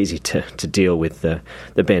not so easy to deal with the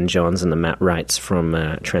Ben Johns and the Matt Wrights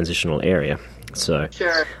from transitional area. So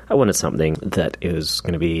sure. I wanted something that is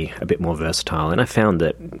going to be a bit more versatile. And I found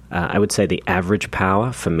that I would say the average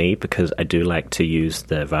power for me, because I do like to use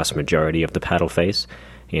the vast majority of the paddle face,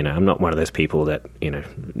 I'm not one of those people that,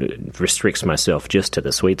 restricts myself just to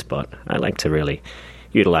the sweet spot. I like to really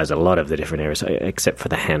utilize a lot of the different areas, except for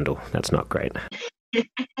the handle. That's not great.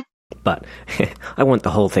 But I want the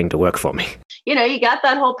whole thing to work for me. You got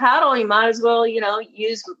that whole paddle. You might as well,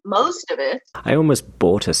 use most of it. I almost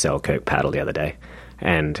bought a Selkirk paddle the other day,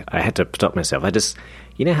 and I had to stop myself.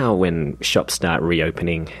 You know how when shops start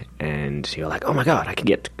reopening and you're like, oh my God, I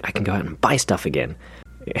can go out and buy stuff again.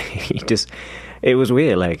 It was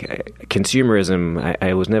weird. Like consumerism,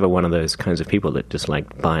 I was never one of those kinds of people that just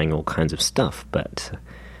liked buying all kinds of stuff. But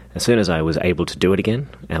as soon as I was able to do it again,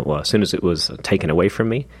 as soon as it was taken away from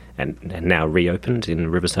me and now reopened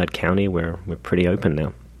in Riverside County, where we're pretty open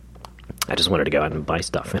now, I just wanted to go out and buy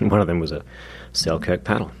stuff. And one of them was a Selkirk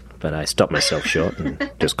paddle. But I stopped myself short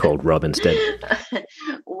and just called Rob instead.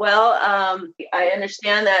 Well, I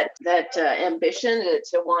understand that ambition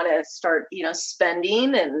to want to start,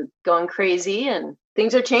 spending and going crazy, and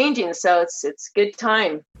things are changing. So it's good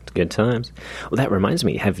time. It's good times. Well, that reminds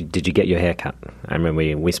me. Did you get your hair cut? I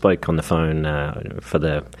remember we spoke on the phone for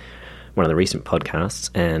one of the recent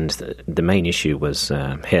podcasts, and the main issue was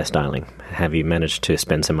hairstyling. Have you managed to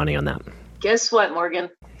spend some money on that? Guess what,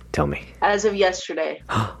 Morgan? Tell me. As of yesterday.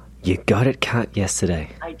 You got it cut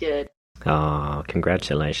yesterday. I did. Oh,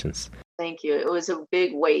 congratulations. Thank you. It was a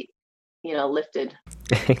big weight, lifted.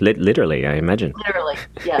 Literally, I imagine. Literally,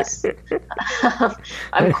 yes.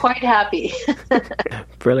 I'm quite happy.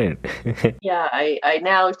 Brilliant. Yeah, I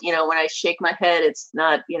now, when I shake my head, it's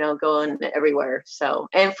not, going everywhere. So,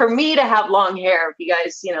 and for me to have long hair, if you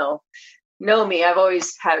guys, know me, I've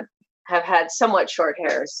always have had somewhat short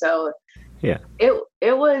hair. So yeah, it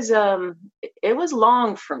was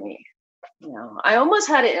long for me. I almost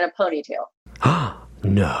had it in a ponytail.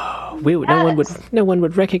 No, Yes. no one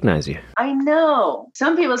would recognize you. I know.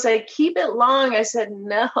 Some people say keep it long. I said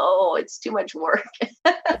no, it's too much work.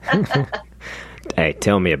 Hey,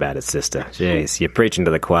 tell me about it, sister. Jeez, you're preaching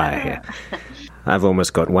to the choir here. I've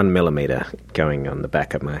almost got 1 millimeter going on the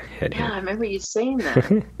back of my head here. Yeah, I remember you saying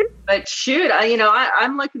that. But shoot,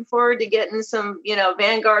 I'm looking forward to getting some,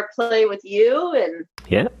 Vanguard play with you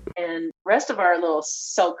and rest of our little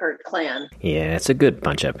Selkirk clan. Yeah, it's a good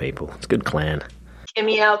bunch of people. It's a good clan.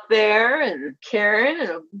 Kimmy out there and Karen, and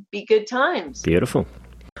it'll be good times. Beautiful.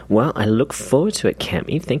 Well, I look forward to it,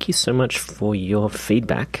 Cami. Thank you so much for your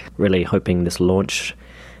feedback. Really hoping this launch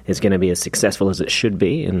is going to be as successful as it should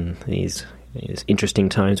be in these interesting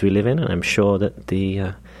times we live in, and I'm sure that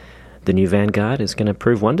the new Vanguard is going to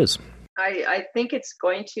prove wonders. I think it's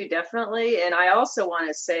going to, definitely. And I also want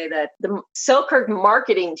to say that the Selkirk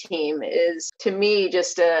marketing team is, to me,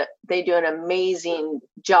 they do an amazing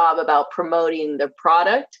job about promoting the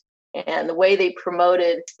product. And the way they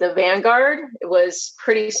promoted the Vanguard, it was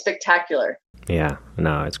pretty spectacular. Yeah,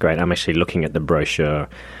 no, it's great. I'm actually looking at the brochure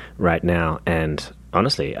right now, and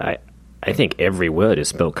honestly, I think every word is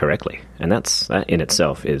spelled correctly. And that in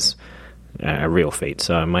itself is a real feat.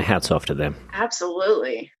 So my hat's off to them.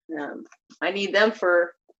 Absolutely. I need them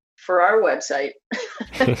for our website.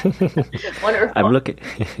 Wonderful. I'm looking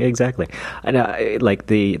exactly. And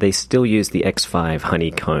they still use the X5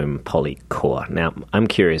 honeycomb poly core. Now I'm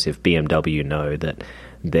curious if BMW know that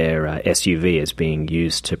their SUV is being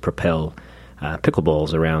used to propel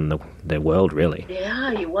pickleballs around the world. Really?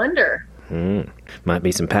 Yeah, you wonder. Might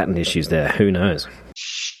be some patent issues there. Who knows?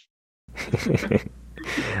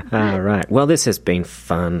 All right. Well, this has been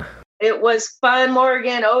fun. It was fun,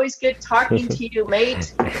 Morgan. Always good talking to you,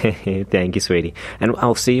 mate. Thank you, sweetie. And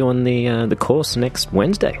I'll see you on the course next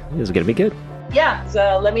Wednesday. This is going to be good. Yeah,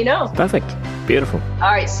 so let me know. Perfect. Beautiful. All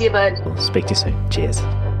right, see you, bud. We'll speak to you soon. Cheers.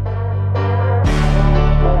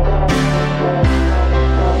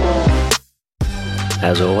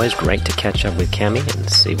 As always, great to catch up with Cami and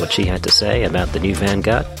see what she had to say about the new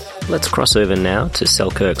Vanguard. Let's cross over now to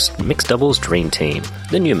Selkirk's mixed doubles dream team,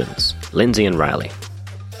 the Newmans, Lindsay and Riley.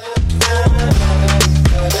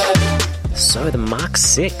 So the Mark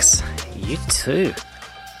 6, you too,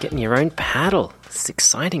 getting your own paddle. It's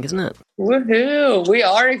exciting, isn't it? Woohoo! We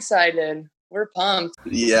are excited. We're pumped.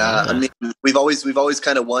 Yeah, I mean, we've always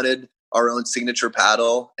kind of wanted our own signature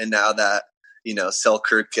paddle, and now that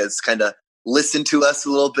Selkirk has kind of listened to us a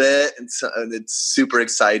little bit, and so it's super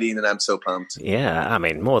exciting, and I'm so pumped. Yeah, I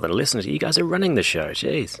mean, more than listeners, you guys are running the show.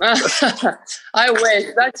 Jeez. I wish.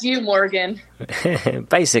 That's you, Morgan.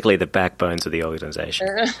 Basically the backbones of the organization.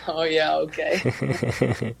 Oh, yeah,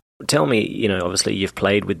 okay. Tell me, obviously you've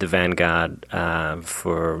played with the Vanguard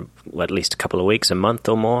for at least a couple of weeks, a month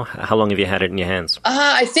or more. How long have you had it in your hands?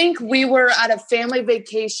 I think we were at a family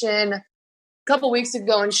vacation a couple weeks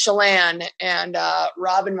ago in Chelan, and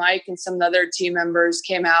Rob and Mike and some other team members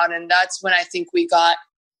came out, and that's when I think we got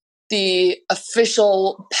the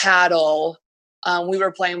official paddle. We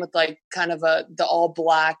were playing with like kind of the all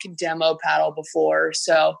black demo paddle before.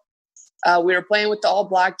 So we were playing with the all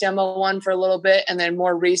black demo one for a little bit. And then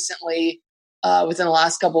more recently, within the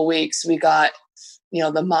last couple of weeks, we got,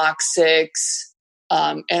 the Mach 6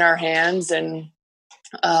 in our hands. And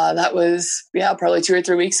that was, probably 2 or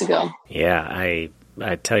 3 weeks ago. Yeah, I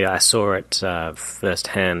tell you, I saw it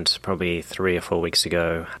firsthand probably 3 or 4 weeks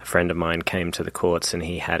ago. A friend of mine came to the courts and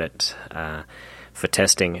he had it for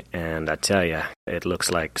testing, and I tell you, it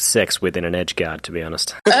looks like sex within an edge guard, to be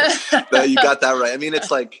honest. No, you got that right. I mean,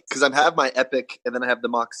 it's like, because I have my Epic and then I have the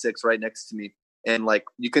Mach 6 right next to me. And like,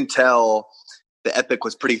 you can tell the Epic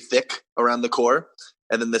was pretty thick around the core.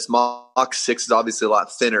 And then this Mach 6 is obviously a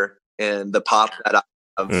lot thinner. And the pop that I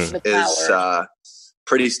have is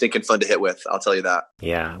pretty stinking fun to hit with. I'll tell you that.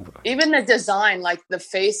 Yeah. Even the design, like the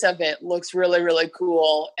face of it looks really, really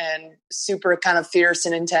cool and super kind of fierce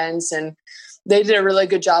and intense. And they did a really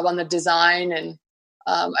good job on the design. And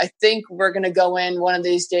I think we're going to go in one of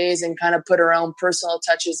these days and kind of put our own personal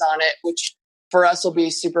touches on it, which for us will be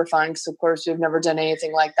super fun because, of course, we've never done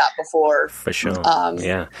anything like that before. For sure.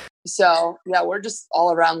 Yeah. So, we're just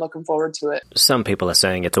all around looking forward to it. Some people are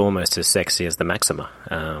saying it's almost as sexy as the Maxima,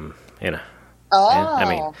 Oh, yeah, I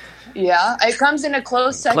mean, it comes in a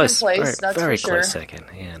close second place. That's very for sure. Close second.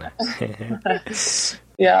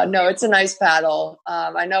 Yeah, no, it's a nice paddle.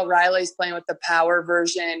 I know Riley's playing with the power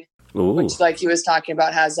version, which, like he was talking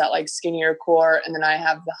about, has that like skinnier core, and then I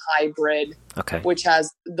have the hybrid, which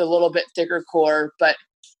has the little bit thicker core. But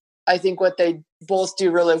I think what they both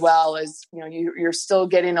do really well is, you're still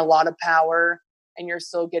getting a lot of power, and you're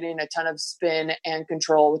still getting a ton of spin and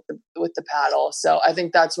control with the paddle. So I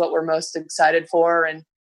think that's what we're most excited for. And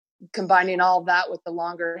combining all of that with the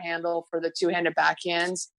longer handle for the two-handed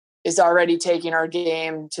backhands is already taking our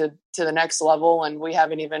game to the next level. And we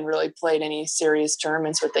haven't even really played any serious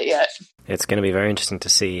tournaments with it yet. It's going to be very interesting to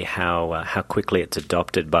see how quickly it's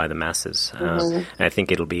adopted by the masses. And I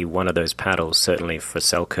think it'll be one of those paddles, certainly for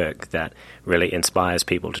Selkirk, that really inspires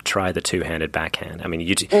people to try the two-handed backhand. I mean,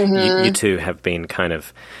 you two have been kind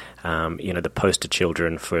of, the poster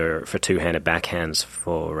children for two-handed backhands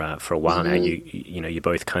for a while now. You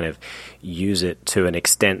both kind of use it to an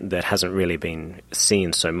extent that hasn't really been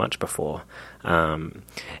seen so much before.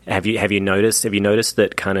 Have you noticed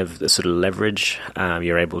that kind of the sort of leverage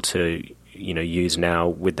you're able to use now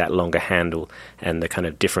with that longer handle and the kind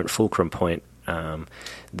of different fulcrum point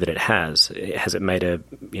that it has? Has it made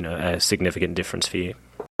a significant difference for you?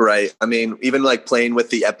 Right. I mean, even like playing with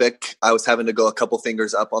the Epic, I was having to go a couple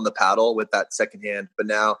fingers up on the paddle with that second hand. But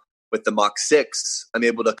now with the Mach 6, I'm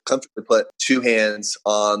able to comfortably put two hands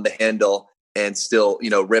on the handle and still,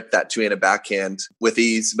 rip that two-handed backhand with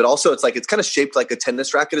ease. But also it's kind of shaped like a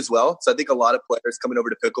tennis racket as well. So I think a lot of players coming over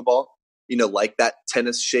to pickleball, like that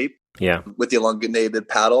tennis shape with the elongated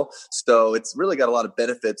paddle. So it's really got a lot of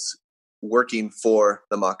benefits working for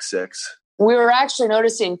the Mach 6. We were actually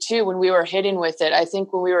noticing too, when we were hitting with it, I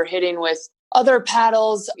think when we were hitting with other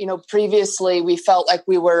paddles, previously we felt like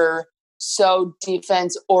we were so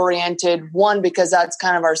defense oriented. One, because that's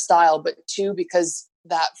kind of our style, but two, because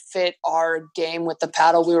that fit our game with the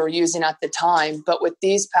paddle we were using at the time. But with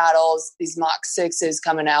these paddles, these Mach 6s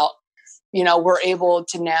coming out, we're able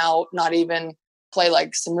to now not even play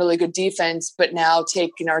like some really good defense, but now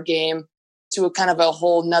taking our game to a kind of a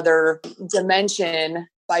whole nother dimension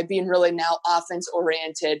by being really now offense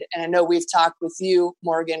oriented. And I know we've talked with you,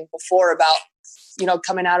 Morgan, before about,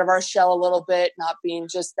 coming out of our shell a little bit, not being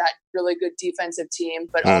just that really good defensive team,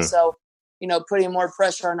 but also, putting more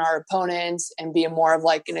pressure on our opponents and being more of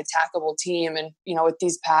like an attackable team. And, with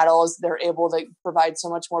these paddles, they're able to provide so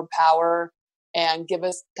much more power and give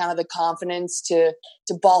us kind of the confidence to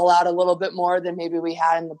ball out a little bit more than maybe we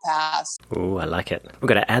had in the past. Ooh, I like it. We've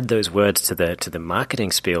got to add those words to the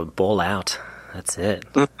marketing spiel. Ball out. That's it.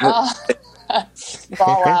 Ball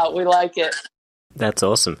out. We like it. That's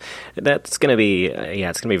awesome. That's going to be,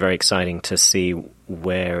 it's going to be very exciting to see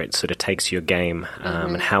where it sort of takes your game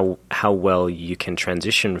and how well you can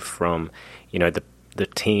transition from, the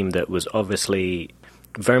team that was obviously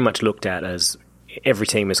very much looked at as every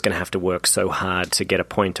team is going to have to work so hard to get a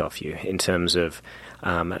point off you in terms of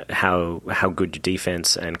how good your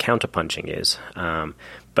defense and counterpunching is.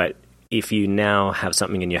 But if you now have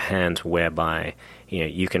something in your hands whereby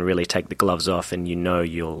you can really take the gloves off and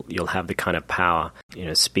you'll have the kind of power,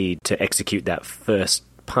 speed to execute that first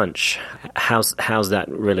punch, how's that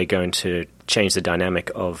really going to change the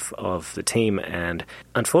dynamic of the team. And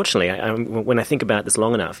unfortunately, when I think about this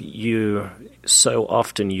long enough, so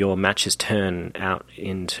often your matches turn out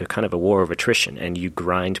into kind of a war of attrition, and you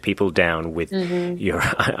grind people down with your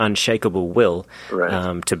unshakable will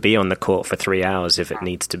to be on the court for 3 hours if it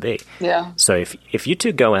needs to be. Yeah. So if you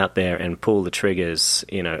two go out there and pull the triggers,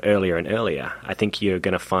 earlier and earlier, I think you're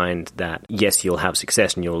going to find that, yes, you'll have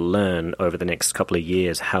success, and you'll learn over the next couple of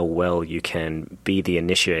years how well you can be the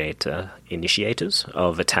initiators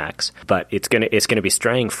of attacks, but it's going to be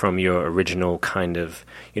straying from your original kind of,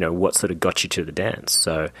 what sort of got you to the dance.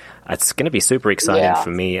 So it's going to be super exciting for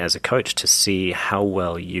me as a coach to see how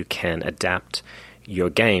well you can adapt your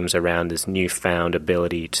games around this newfound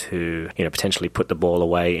ability to, potentially put the ball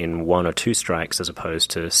away in 1 or 2 strikes as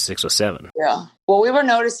opposed to 6 or 7. Yeah. Well, we were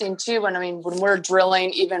noticing too, when we're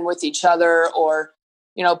drilling even with each other, or,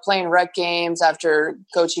 playing rec games after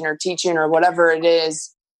coaching or teaching or whatever it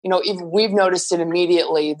is, we've noticed it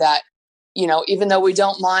immediately that, even though we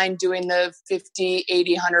don't mind doing the 50,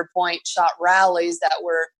 80, 100-point shot rallies that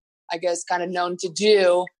we're, I guess, kind of known to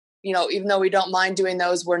do, even though we don't mind doing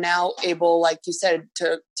those, we're now able, like you said,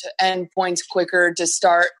 to end points quicker, to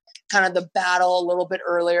start kind of the battle a little bit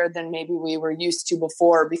earlier than maybe we were used to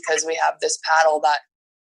before, because we have this paddle that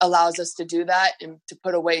allows us to do that and to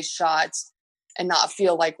put away shots and not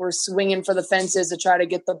feel like we're swinging for the fences to try to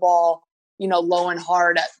get the ball, low and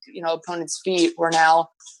hard at, opponent's feet. We're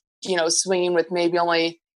now, swinging with maybe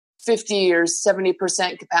only 50 or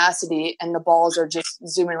 70% capacity, and the balls are just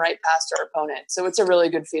zooming right past our opponent. So it's a really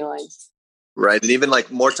good feeling. Right. And even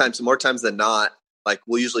like more times than not, like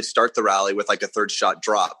we'll usually start the rally with like a third shot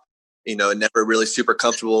drop, and never really super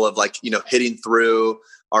comfortable of like, hitting through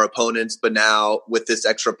our opponents. But now with this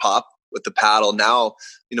extra pop with the paddle, now,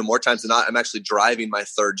 more times than not, I'm actually driving my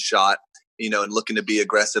third shot, and looking to be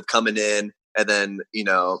aggressive coming in, and then,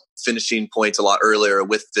 finishing points a lot earlier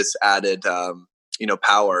with this added,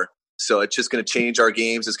 power. So it's just going to change our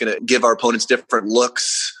games. It's going to give our opponents different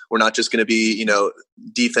looks. We're not just going to be,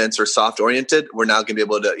 defense or soft oriented. We're now going to be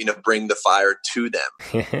able to, bring the fire to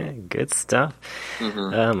them. Good stuff. Mm-hmm.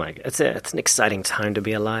 Oh my God. It's an exciting time to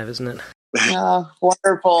be alive, isn't it? Oh,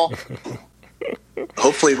 wonderful.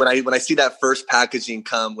 Hopefully when I see that first packaging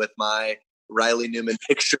come with my Riley Newman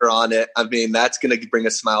picture on it, I mean, that's going to bring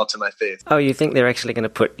a smile to my face. Oh, you think they're actually going to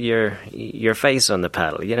put your face on the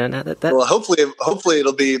paddle? Well, hopefully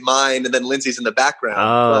it'll be mine, and then Lindsay's in the background.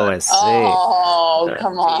 Oh, I see. Oh,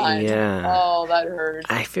 come on. Yeah. Oh, that hurts.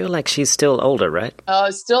 I feel like she's still older, right? Oh,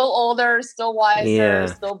 still older, still wiser,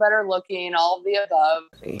 still better looking, all of the above.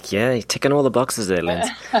 Yeah, you're ticking all the boxes there, Linz.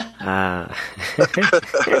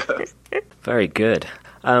 Very good.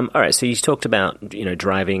 All right, so you talked about,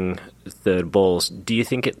 driving third balls. Do you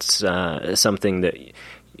think it's something that,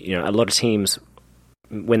 a lot of teams,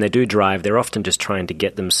 when they do drive, they're often just trying to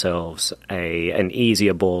get themselves an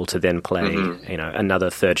easier ball to then play,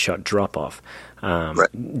 another third shot drop off.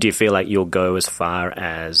 Right. Do you feel like you'll go as far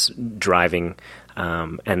as driving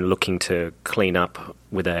and looking to clean up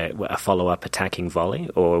with a follow-up attacking volley,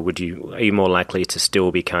 or are you more likely to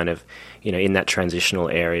still be kind of, in that transitional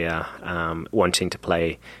area, wanting to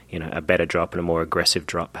play, a better drop and a more aggressive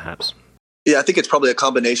drop, perhaps? Yeah, I think it's probably a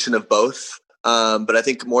combination of both. But I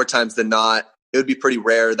think more times than not, it would be pretty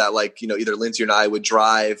rare that either Lindsay or I would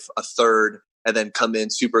drive a third and then come in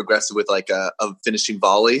super aggressive with like a finishing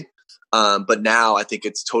volley. But now I think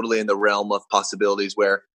it's totally in the realm of possibilities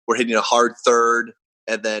where we're hitting a hard third,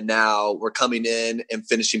 and then now we're coming in and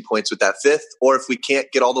finishing points with that fifth. Or if we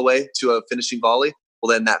can't get all the way to a finishing volley,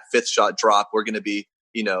 well, then that fifth shot drop, we're going to be,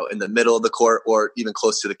 in the middle of the court or even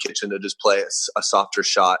close to the kitchen to just play a softer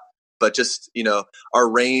shot. But just, our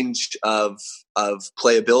range of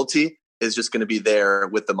playability is just going to be there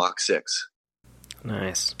with the Mach 6.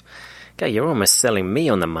 Nice. Okay, you're almost selling me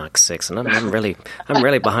on the Mach 6, and I'm really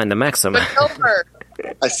behind the Maxima.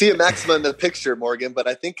 I see a Maxima in the picture, Morgan, but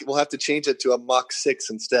I think we'll have to change it to a Mach 6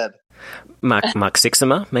 instead. Mach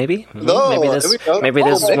 6ima, maybe? No, maybe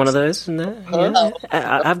there's one of those in there.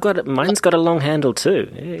 Yeah. Mine's got a long handle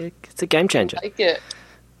too. It's a game changer. I like it.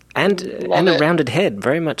 And a rounded head,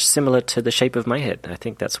 very much similar to the shape of my head. I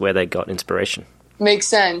think that's where they got inspiration. Makes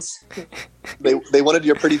sense. They wanted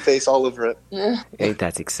your pretty face all over it. Yeah,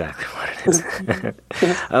 that's exactly what it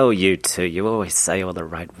is. Oh, you two! You always say all the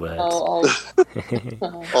right words. All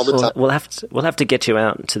the time. We'll have to get you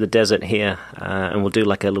out to the desert here, and we'll do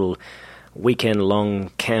like a little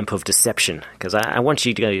weekend-long camp of deception. Because I want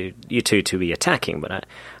you two to be attacking, but I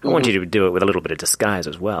want you to do it with a little bit of disguise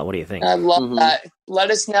as well. What do you think? I love that.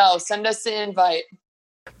 Let us know. Send us the invite.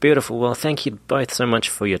 Beautiful. Well, thank you both so much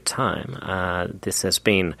for your time. This has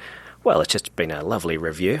been, it's just been a lovely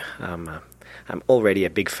review. I'm already a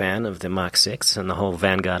big fan of the Mark VI and the whole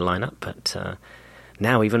Vanguard lineup, but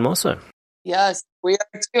now even more so. Yes, we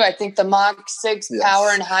are too. I think the Mach 6 power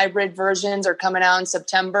and hybrid versions are coming out in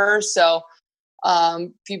September. So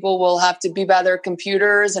people will have to be by their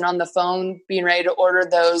computers and on the phone being ready to order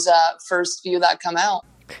those first few that come out.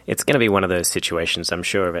 It's going to be one of those situations, I'm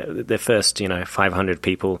sure of it. The first, 500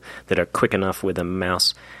 people that are quick enough with a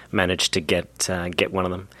mouse manage to get one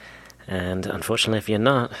of them. And unfortunately, if you're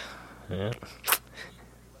not... Yeah.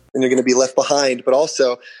 And you're going to be left behind. But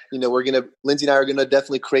also, Lindsay and I are going to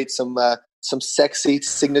definitely create some sexy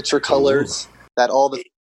signature colors that all the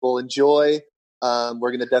people will enjoy.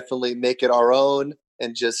 We're going to definitely make it our own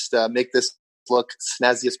and just make this look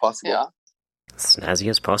snazzy as possible. Yeah. Snazzy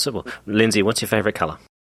as possible. Lindsay, what's your favorite color?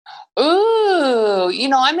 Ooh,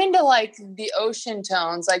 I'm into like the ocean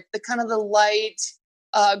tones, like the kind of the light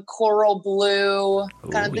coral blue,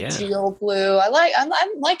 kind of the teal blue.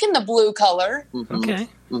 I'm liking the blue color. Okay,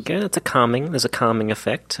 there's a calming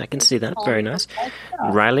effect. I can see that. Very nice.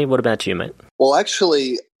 Riley, what about you, mate? Well,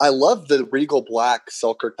 actually, I love the Regal Black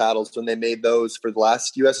Selkirk paddles when they made those for the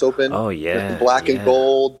last U.S. Open. Oh, yeah. Black and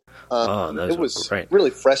gold. Those it was great.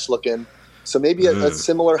 Really fresh looking. So maybe a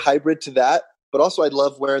similar hybrid to that. But also, I'd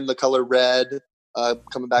love wearing the color red,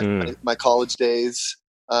 coming back to my college days.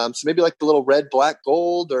 So maybe like the little red, black,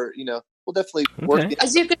 gold, or we'll definitely work.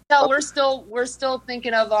 As you can tell, we're still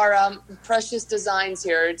thinking of our precious designs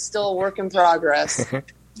here. It's still a work in progress.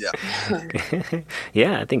 Yeah,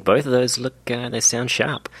 yeah. I think both of those look. They sound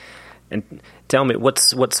sharp. And tell me,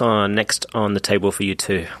 what's on next on the table for you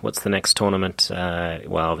two? What's the next tournament?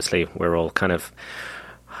 Well, obviously, we're all kind of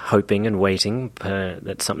hoping and waiting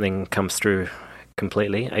that something comes through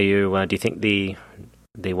completely. Are you? Do you think the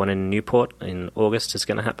one in Newport in August is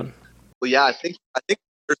going to happen? Well, yeah, I think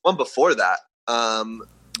there's one before that.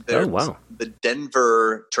 There's the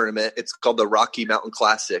Denver tournament. It's called the Rocky Mountain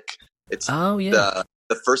Classic. It's the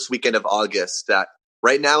first weekend of August that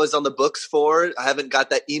right now is on the books for. I haven't got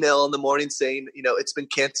that email in the morning saying, it's been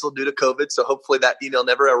canceled due to COVID. So hopefully that email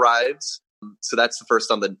never arrives. So that's the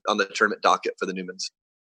first on the tournament docket for the Newmans.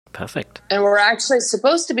 Perfect. And we're actually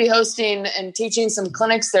supposed to be hosting and teaching some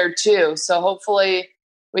clinics there too. So hopefully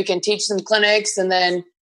we can teach some clinics, and then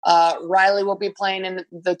Riley will be playing in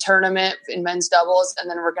the tournament in men's doubles, and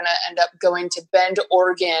then we're going to end up going to Bend,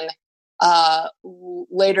 Oregon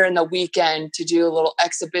later in the weekend to do a little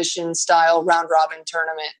exhibition style round robin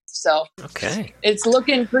tournament. So it's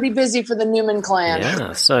looking pretty busy for the Newman clan.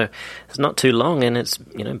 Yeah, so it's not too long, and it's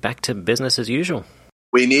back to business as usual.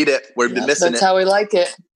 We need it. We've been missing it. That's how we like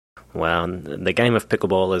it. Well, the game of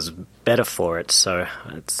pickleball is better for it, so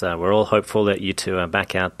we're all hopeful that you two are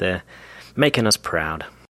back out there making us proud.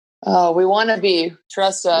 Oh, we want to be.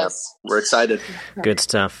 Trust us. We're excited. Good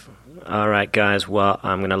stuff. All right, guys. Well,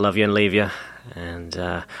 I'm going to love you and leave you, and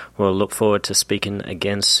we'll look forward to speaking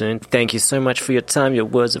again soon. Thank you so much for your time, your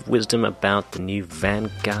words of wisdom about the new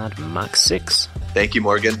Vanguard Mark 6. Thank you,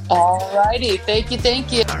 Morgan. All righty. Thank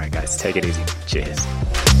you. All right, guys. Take it easy. Cheers.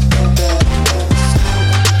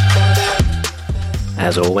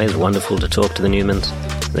 As always, wonderful to talk to the Newmans.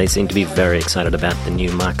 They seem to be very excited about the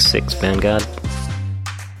new Mark 6 Vanguard.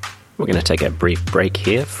 We're going to take a brief break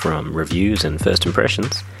here from reviews and first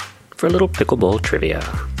impressions for a little pickleball trivia.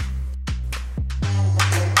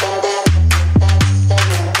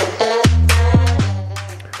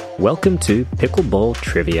 Welcome to Pickleball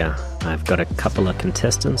Trivia. I've got a couple of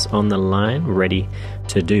contestants on the line ready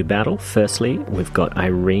to do battle. Firstly, we've got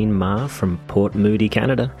Irene Ma from Port Moody,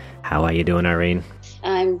 Canada. How are you doing, Irene?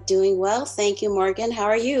 I'm doing well. Thank you, Morgan. How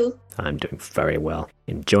are you? I'm doing very well.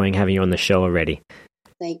 Enjoying having you on the show already.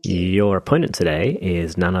 Thank you. Your opponent today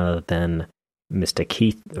is none other than Mr.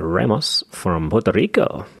 Keith Ramos from Puerto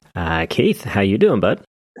Rico. Keith, how you doing, bud?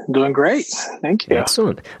 Doing great. Thank you.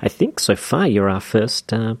 Excellent. I think so far you're our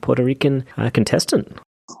first Puerto Rican contestant.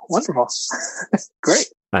 Wonderful. Great.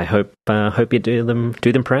 I hope you do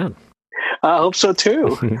them proud. I hope so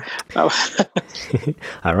too.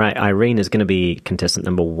 All right, Irene is going to be contestant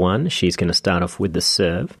number 1. She's going to start off with the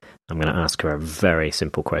serve. I'm going to ask her a very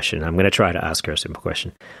simple question. I'm going to try to ask her a simple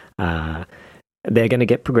question. They're going to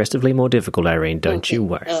get progressively more difficult, Irene. Don't you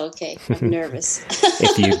worry. Oh, okay. I'm nervous.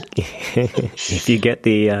 If you get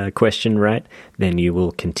the question right, then you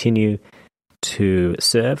will continue to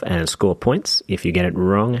serve and score points. If you get it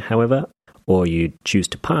wrong, however, or you choose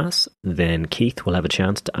to pass, then Keith will have a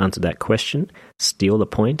chance to answer that question, steal the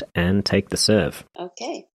point, and take the serve.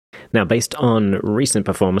 Okay. Now, based on recent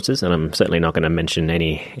performances, and I'm certainly not going to mention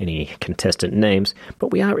any contestant names,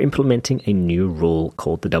 but we are implementing a new rule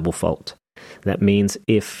called the double fault. That means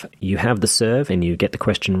if you have the serve and you get the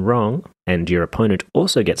question wrong, and your opponent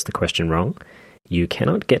also gets the question wrong, you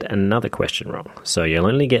cannot get another question wrong. So you'll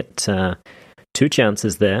only get 2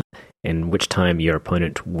 chances there, in which time your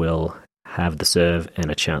opponent will have the serve and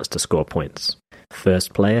a chance to score points.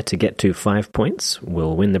 First player to get to 5 points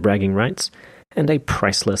will win the bragging rights and a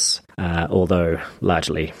priceless, although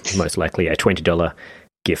largely, most likely, a $20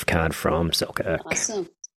 gift card from Selkirk. Awesome.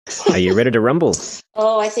 Are you ready to rumble?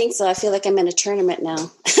 Oh, I think so. I feel like I'm in a tournament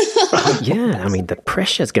now. Oh, yeah, I mean, the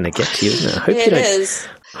pressure's going to get to you, isn't it? It is.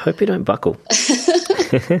 Hope you don't buckle.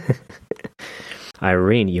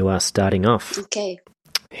 Irene, you are starting off. Okay.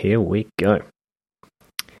 Here we go.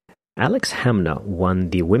 Alex Hamner won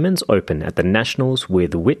the Women's Open at the Nationals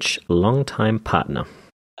with which longtime partner?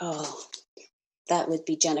 Oh, that would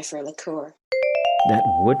be Jennifer LaCour. That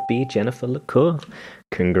would be Jennifer LaCour.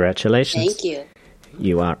 Congratulations. Thank you.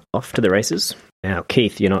 You are off to the races. Now,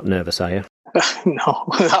 Keith, you're not nervous, are you? No,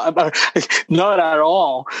 not at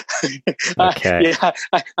all. Okay.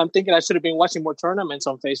 I'm thinking I should have been watching more tournaments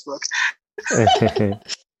on Facebook.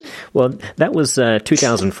 Well, that was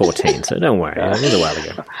 2014, so don't worry. It was a while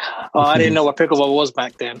ago. Oh, I didn't know what pickleball was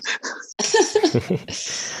back then.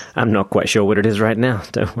 I'm not quite sure what it is right now.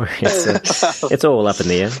 Don't worry. It's all up in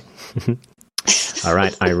the air. All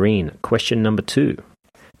right, Irene, question number 2.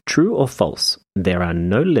 True or false, there are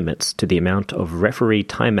no limits to the amount of referee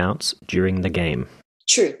timeouts during the game?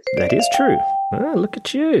 True. That is true. Oh, look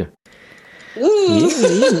at you. Ooh,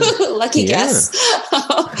 lucky Yeah. guess.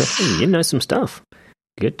 You know some stuff.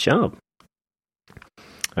 Good job.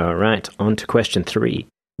 All right, on to question 3.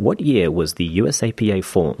 What year was the USAPA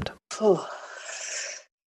formed? Oh,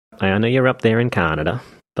 I know you're up there in Canada,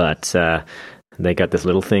 but they got this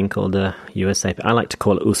little thing called the USAPA. I like to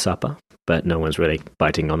call it USAPA, but no one's really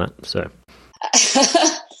biting on it. So,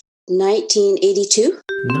 1982.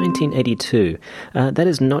 1982. That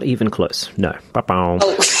is not even close. No.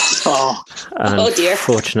 Oh, oh dear.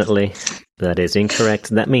 Unfortunately, that is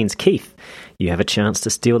incorrect. That means, Keith, you have a chance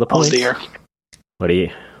to steal the Oh point. dear. What do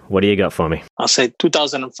you got for me? I'll say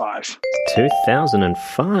 2005.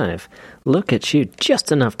 2005. Look at you.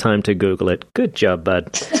 Just enough time to Google it. Good job,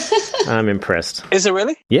 bud. I'm impressed. Is it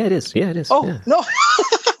really? Yeah, it is. Yeah, it is. Oh Yeah. no.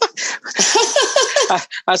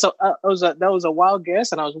 That was a wild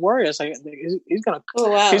guess, and I was worried. I was like, he's gonna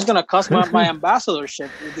he's gonna cost my ambassadorship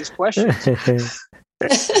with these questions.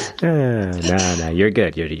 No, you're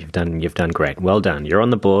good. You've done great. Well done. You're on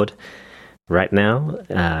the board right now.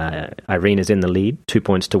 Irene is in the lead, 2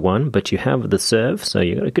 points to 1, but you have the serve, so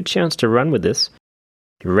you got a good chance to run with this.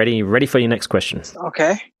 You ready for your next question?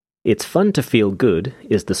 Okay. It's fun to feel good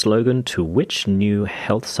is the slogan to which new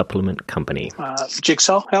health supplement company?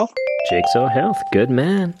 Jigsaw Health. Jigsaw Health. Good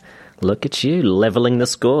man. Look at you, leveling the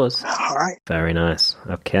scores. All right. Very nice.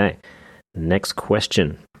 Okay. Next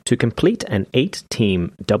question. To complete an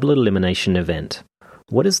 8-team double elimination event,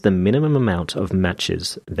 what is the minimum amount of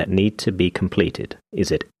matches that need to be completed?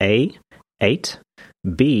 Is it A, 8,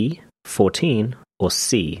 B, 14, or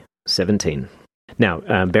C, 17? Now,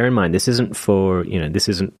 bear in mind, this isn't this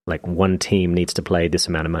isn't like one team needs to play this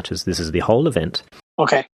amount of matches. This is the whole event.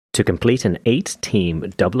 Okay. To complete an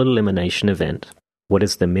 8-team double elimination event, what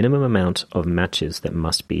is the minimum amount of matches that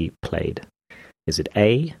must be played? Is it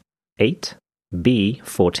A, 8, B,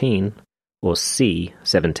 14, or C,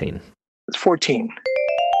 17? It's 14.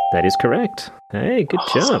 That is correct. Hey, good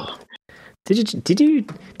job. Did you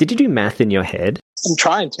do math in your head? I'm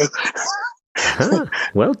trying to.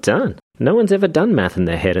 Well done. No one's ever done math in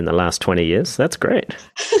their head in the last 20 years. That's great.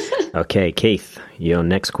 Okay, Keith, your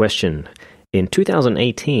next question. In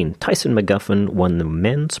 2018, Tyson McGuffin won the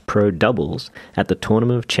men's pro doubles at the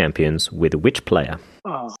Tournament of Champions with which player?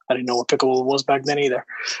 Oh, I didn't know what pickleball was back then either.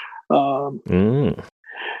 Let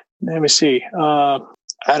me see.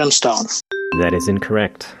 Adam Stone. That is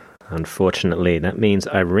incorrect. Unfortunately, that means,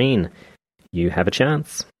 Irene, you have a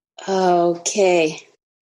chance. Okay.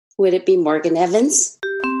 Would it be Morgan Evans?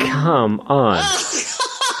 Come on.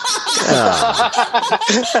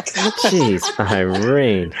 Jeez,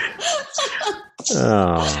 Irene.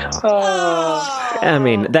 Oh. I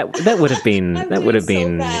mean, that would have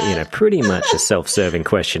been so pretty much a self-serving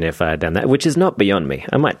question if I had done that, which is not beyond me.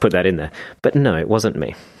 I might put that in there, but no, it wasn't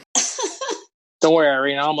me. Don't worry,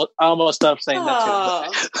 Irene. I almost stopped saying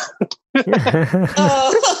that too.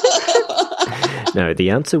 No, the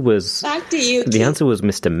answer was Back to you. the answer was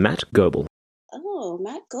Mr. Matt Goebel. Oh,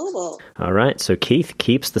 Matt Goebel. All right, so Keith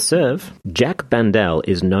keeps the serve. Jack Bandel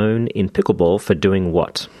is known in pickleball for doing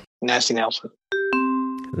what? Nasty Nelson.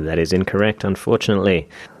 That is incorrect, unfortunately.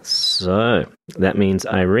 So that means,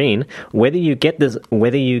 Irene, whether you get this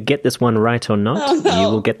one right or not, you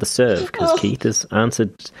will get the serve, because Keith has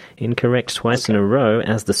answered incorrect twice in a row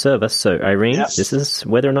as the server. So, Irene, this is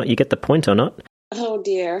whether or not you get the point or not. Oh,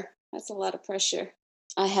 dear. That's a lot of pressure.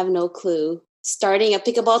 I have no clue. Starting a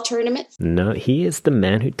pickleball tournament? No, he is the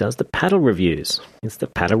man who does the paddle reviews. He's the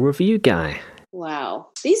paddle review guy. Wow.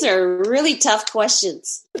 These are really tough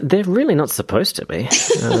questions. They're really not supposed to be.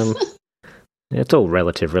 It's all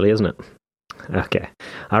relative, really, isn't it? Okay.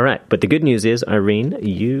 All right. But the good news is, Irene,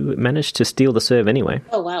 you managed to steal the serve anyway.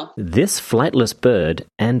 Oh, wow. This flightless bird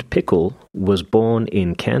and pickle was born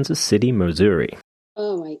in Kansas City, Missouri.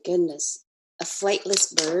 Oh, my goodness. A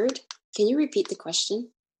flightless bird? Can you repeat the question?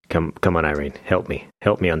 Come on, Irene. Help me.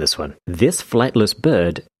 Help me on this one. This flightless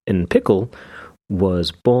bird and pickle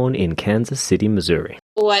was born in Kansas City, Missouri.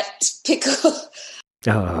 What? Pickle?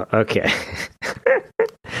 Oh, okay.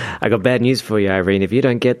 I got bad news for you, Irene. If you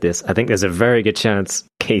don't get this, I think there's a very good chance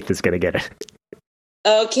Keith is going to get it.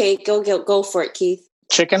 Okay, go for it, Keith.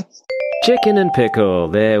 Chicken and pickle.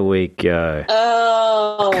 There we go.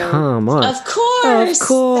 Oh. Come on. Of course. Of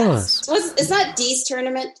course. It's not Dee's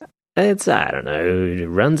tournament? It's, I don't know, who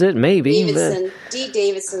runs it, maybe. Davidson. D.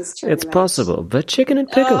 Davidson's tournament. It's possible. But chicken and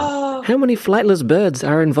pickle. Oh. How many flightless birds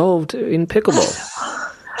are involved in pickleball?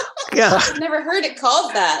 God. I've never heard it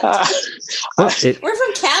called that. We're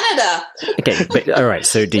from Canada. Okay, but all right.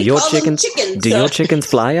 So, do your chickens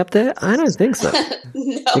fly up there? I don't think so.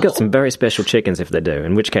 No. You got some very special chickens if they do.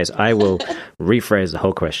 In which case, I will rephrase the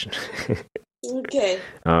whole question. Okay.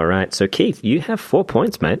 All right. So, Keith, you have 4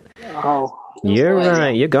 points, mate. Oh,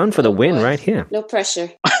 you're going for the win right here. No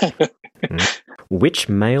pressure. Which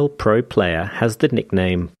male pro player has the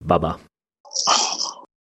nickname Bubba?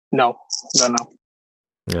 No.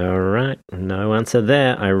 All right. No answer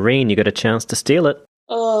there. Irene, you got a chance to steal it.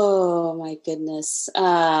 Oh, my goodness.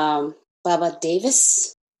 Bubba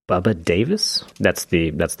Davis? Bubba Davis? That's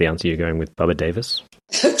the answer you're going with, Bubba Davis?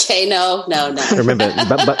 Okay, no. Remember,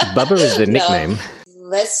 Bubba is the nickname. No.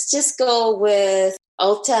 Let's just go with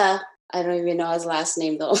Ulta. I don't even know his last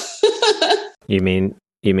name, though. You mean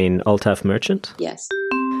Altaf Merchant? Yes.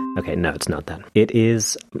 Okay, no, it's not that. It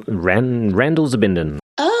is Randall Zabinden.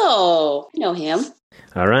 Oh, I know him.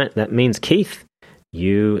 All right, that means, Keith,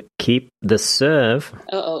 you keep the serve.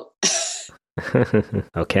 Uh-oh.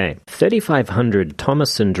 Okay. 3500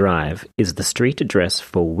 Thomason Drive is the street address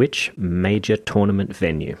for which major tournament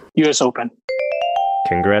venue? US Open.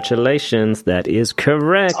 Congratulations, that is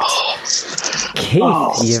correct. Keith,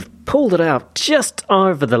 you've pulled it out just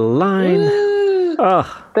over the line. Woo.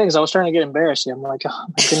 Oh. Things, I was starting to get embarrassed. I'm like, I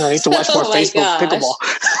need to watch more Facebook pickleball.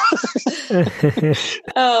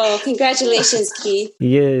 Oh, congratulations, Keith.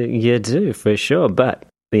 You do, for sure. But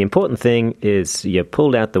the important thing is you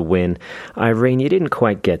pulled out the win. Irene, you didn't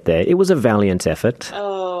quite get there. It was a valiant effort.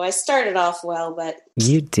 Oh, I started off well, but...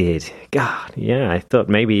 You did. God, yeah, I thought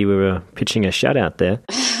maybe you were pitching a shutout there.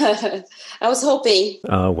 I was hoping.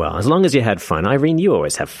 Oh, well, as long as you had fun. Irene, you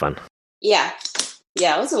always have fun. Yeah,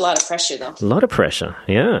 it was a lot of pressure, though. A lot of pressure,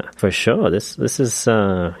 yeah, for sure. This is,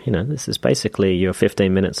 this is basically your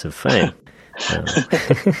 15 minutes of fame.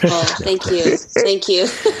 Oh, thank you.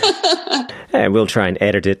 And we'll try and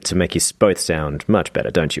edit it to make you both sound much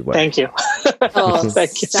better, don't you worry. Thank you. Oh,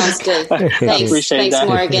 thank you. Sounds good. Thanks. Appreciate that.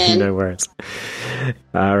 Morgan. No worries.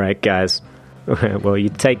 All right, guys. Well, you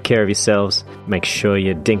take care of yourselves. Make sure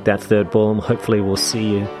you dink that third ball. Hopefully we'll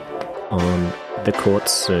see you on the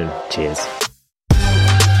courts soon. Cheers.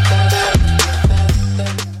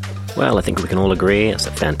 Well, I think we can all agree it's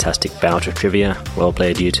a fantastic bout of trivia. Well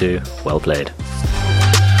played, you two. Well played.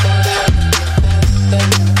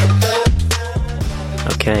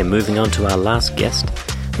 Okay, moving on to our last guest.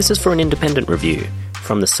 This is for an independent review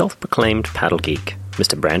from the self-proclaimed paddle geek,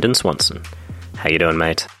 Mr. Brandon Swanson. How you doing,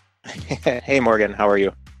 mate? Hey, Morgan. How are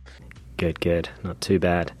you? Good. Not too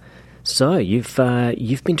bad. So, you've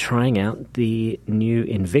been trying out the new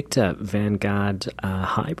Invicta Vanguard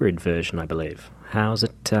hybrid version, I believe. How's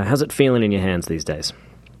it feeling in your hands these days?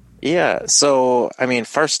 Yeah, so, I mean,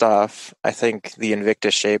 first off, I think the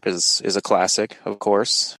Invicta shape is a classic, of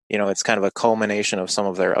course. You know, it's kind of a culmination of some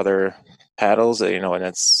of their other paddles, and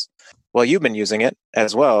it's... Well, you've been using it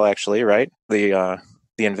as well, actually, right? The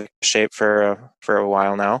Invicta shape for a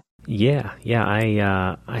while now. Yeah.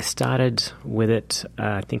 I started with it.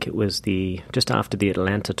 I think it was just after the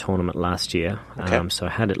Atlanta tournament last year. Okay. So I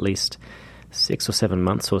had at least 6 or 7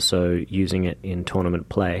 months or so using it in tournament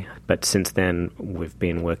play. But since then, we've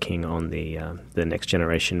been working on the next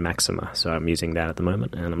generation Maxima. So I'm using that at the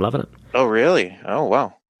moment, and I'm loving it. Oh, really? Oh,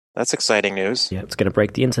 wow. That's exciting news. Yeah, it's going to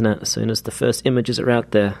break the internet as soon as the first images are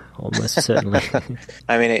out there, almost certainly.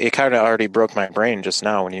 I mean, it kind of already broke my brain just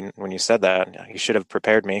now when you said that. You should have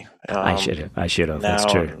prepared me. I should have. Now,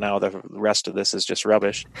 That's true. Now the rest of this is just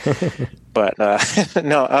rubbish. But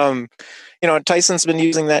no, Tyson's been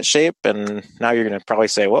using that shape, and now you're going to probably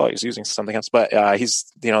say, well, he's using something else. But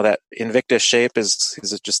he's, that Invictus shape is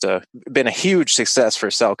just been a huge success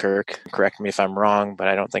for Selkirk. Correct me if I'm wrong, but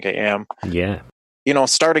I don't think I am. Yeah.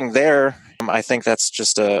 Starting there, I think that's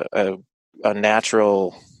just a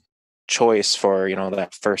natural choice for,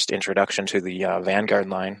 that first introduction to the Vanguard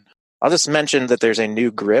line. I'll just mention that there's a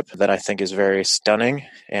new grip that I think is very stunning,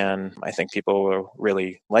 and I think people will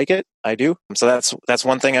really like it. I do. So that's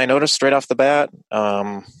one thing I noticed right off the bat.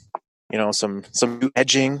 Some new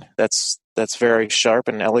edging that's very sharp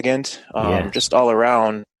and elegant. Just all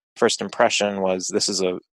around, first impression was this is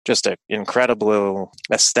just an incredible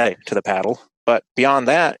aesthetic to the paddle. But beyond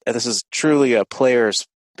that, this is truly a player's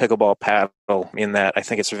pickleball paddle in that I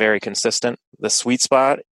think it's very consistent. The sweet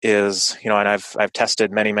spot is, and I've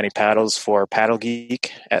tested many, many paddles for Paddle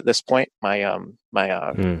Geek at this point, my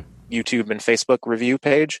YouTube and Facebook review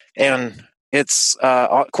page. And it's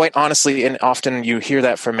quite honestly, and often you hear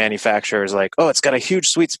that from manufacturers like, oh, it's got a huge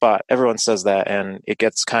sweet spot. Everyone says that, and it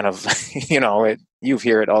gets kind of, you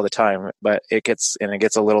hear it all the time, but it gets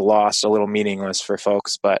a little lost, a little meaningless for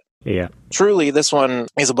folks. But yeah, truly, this one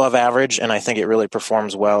is above average, and I think it really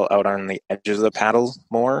performs well out on the edges of the paddle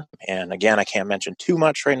more. And again, I can't mention too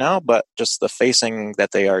much right now, but just the facing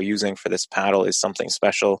that they are using for this paddle is something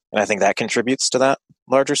special, and I think that contributes to that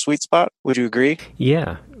larger sweet spot. Would you agree?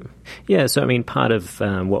 Yeah. So I mean, part of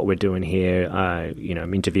what we're doing here,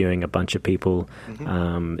 I'm interviewing a bunch of people,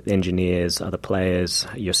 engineers, other players,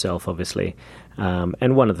 yourself, obviously.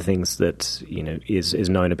 And one of the things that is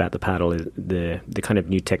known about the paddle is the kind of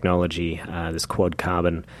new technology, this quad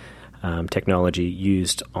carbon technology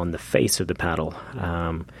used on the face of the paddle.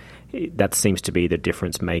 That seems to be the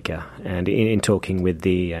difference maker. And in talking with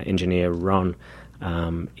the engineer Ron,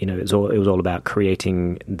 it was all about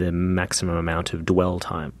creating the maximum amount of dwell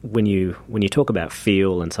time. When you talk about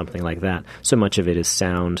feel and something like that, so much of it is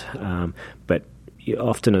sound, but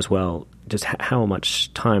often as well, just how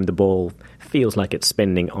much time the ball feels like it's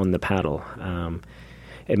spending on the paddle.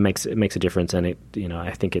 It makes a difference, and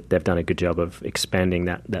I think they've done a good job of expanding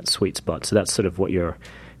that sweet spot. So that's sort of what you're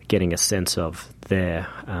getting a sense of there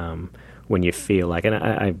when you feel like, and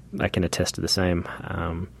I can attest to the same.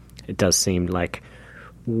 It does seem like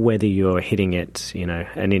whether you're hitting it,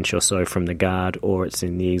 an inch or so from the guard, or it's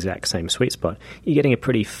in the exact same sweet spot, you're getting a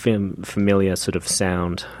pretty familiar sort of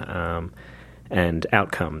sound and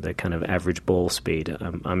outcome, the kind of average ball speed.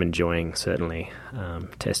 I'm enjoying certainly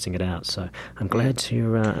testing it out. So I'm glad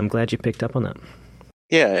you picked up on that.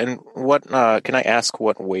 Yeah, and what can I ask?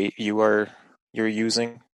 What weight you're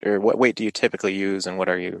using, or what weight do you typically use, and what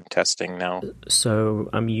are you testing now? So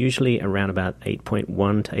I'm usually around about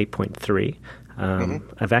 8.1 to 8.3.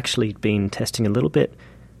 I've actually been testing a little bit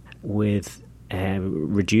with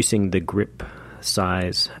reducing the grip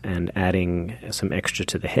size and adding some extra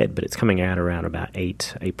to the head, but it's coming out around about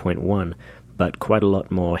 8.1, but quite a lot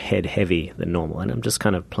more head heavy than normal. And I'm just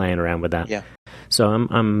kind of playing around with that. Yeah. So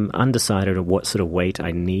I'm undecided of what sort of weight I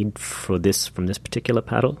need from this particular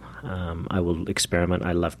paddle. I will experiment.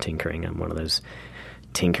 I love tinkering. I'm one of those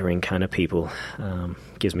tinkering kind of people.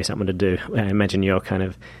 Gives me something to do. I imagine you're kind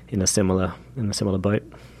of in a similar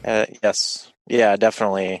boat. Yes. Yeah,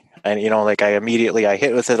 definitely. And, I immediately I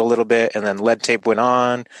hit with it a little bit, and then lead tape went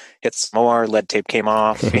on, hit some more, lead tape came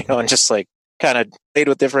off, and just kind of played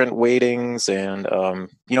with different weightings. And,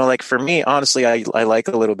 for me, honestly, I like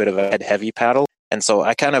a little bit of a head heavy paddle. And so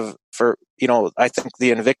I kind of, I think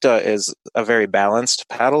the Invicta is a very balanced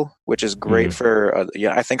paddle, which is great for,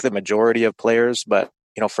 I think the majority of players. But,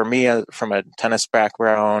 for me, from a tennis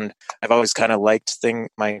background, I've always kind of liked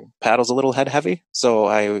my paddles a little head heavy. So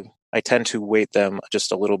I tend to weight them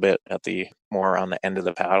just a little bit more on the end of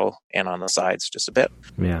the paddle and on the sides just a bit.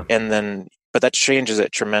 Yeah. And then, but that changes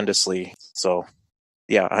it tremendously. So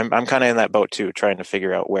yeah, I'm kind of in that boat too, trying to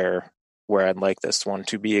figure out where I'd like this one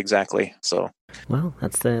to be exactly. So, well,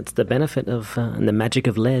 that's the benefit of and the magic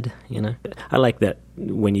of lead. I like that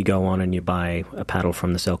when you go on and you buy a paddle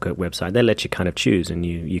from the Selkirk website, they let you kind of choose, and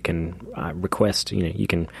you can request. You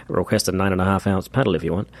can request a 9.5 ounce paddle if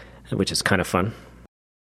you want, which is kind of fun.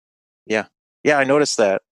 Yeah, I noticed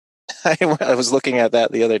that. I was looking at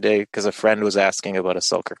that the other day because a friend was asking about a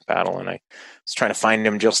Selkirk paddle, and I was trying to find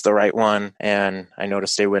him just the right one, and I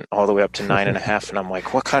noticed they went all the way up to 9.5, and I'm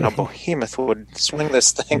like, what kind of behemoth would swing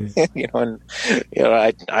this thing?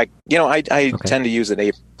 I Okay. tend to use an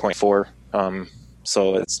 8.4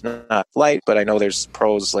 So it's not light, but I know there's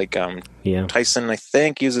pros like Tyson, I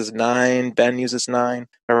think, uses 9. Ben uses 9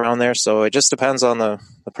 around there. So it just depends on the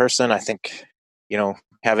person. I think,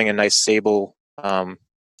 having a nice stable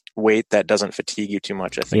weight that doesn't fatigue you too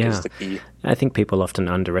much, I think is the key. I think people often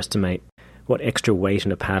underestimate what extra weight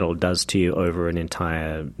in a paddle does to you over an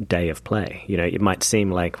entire day of play. It might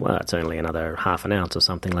seem like, well, it's only another half an ounce or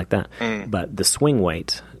something like that. But the swing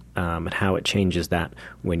weight and how it changes that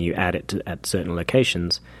when you add it at certain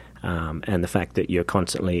locations, and the fact that you're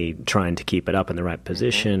constantly trying to keep it up in the right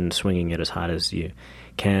position, swinging it as hard as you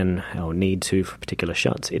can or need to for particular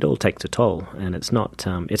shots, it all takes a toll, and it's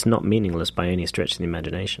not meaningless by any stretch of the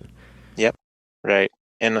imagination. Yep, right.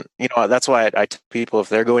 And, that's why I tell people if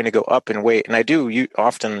they're going to go up in weight, and I do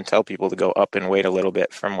often tell people to go up in weight a little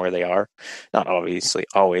bit from where they are. Not obviously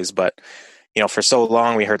always, but, for so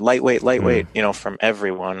long we heard lightweight, from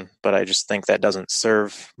everyone. But I just think that doesn't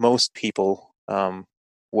serve most people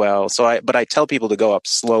well. But I tell people to go up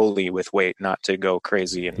slowly with weight, not to go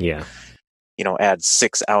crazy and,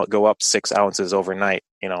 go up 6 ounces overnight.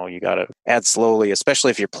 You got to add slowly,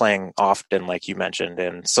 especially if you're playing often, like you mentioned.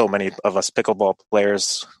 And so many of us pickleball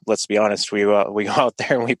players, let's be honest, we go out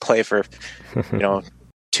there and we play for,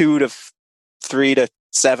 2 to 3 to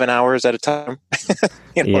 7 hours at a time.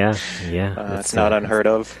 It's not unheard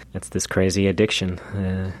of. It's this crazy addiction.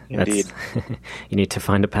 Indeed. You need to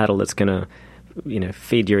find a paddle that's going to,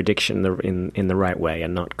 feed your addiction in the right way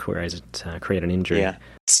and not create an injury. Yeah.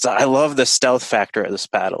 I love the stealth factor of this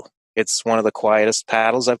paddle. It's one of the quietest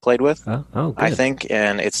paddles I've played with, good. I think,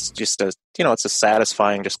 and it's just it's a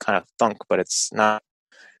satisfying just kind of thunk, but it's not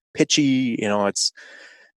pitchy, and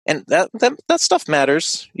that stuff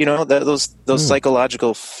matters, those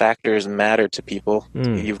psychological factors matter to people.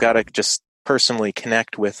 You've got to just personally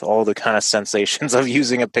connect with all the kind of sensations of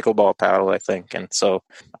using a pickleball paddle, I think. And so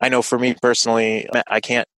I know for me personally, I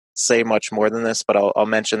can't say much more than this, but I'll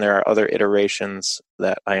mention there are other iterations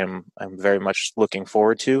that I'm very much looking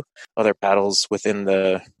forward to, other paddles within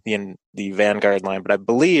the Vanguard line. But I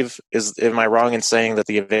believe, am I wrong in saying that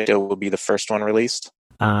the Invicta will be the first one released?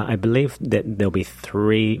 I believe that there'll be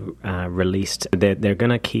 3 released. They're going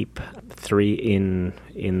to keep 3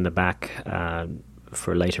 in the back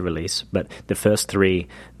for later release, but the first 3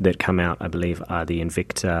 that come out, I believe, are the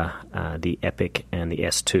Invicta, the Epic, and the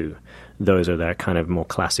S2. Those are the kind of more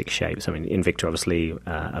classic shapes. I mean, Invicta obviously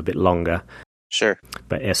a bit longer. Sure.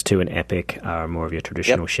 But S2 and Epic are more of your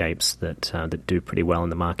traditional shapes that do pretty well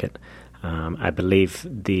in the market. I believe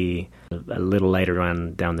a little later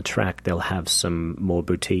on down the track, they'll have some more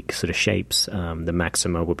boutique sort of shapes. The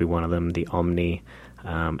Maxima will be one of them, the Omni,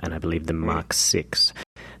 and I believe the Mark 6.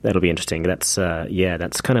 That'll be interesting. That's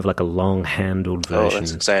kind of like a long-handled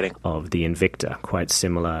version of the Invicta. Quite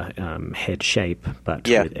similar head shape, but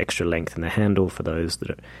with extra length in the handle for those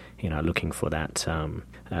that are looking for that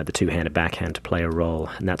the two-handed backhand to play a role.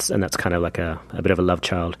 And that's kind of like a bit of a love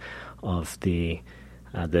child of the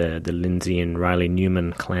Lindsay and Riley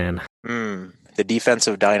Newman clan. The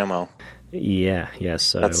defensive dynamo. Yeah.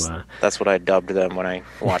 So that's what I dubbed them when I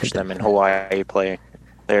watched them in Hawaii play.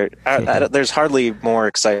 There's hardly more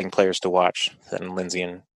exciting players to watch than Lindsay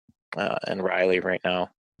and Riley right now.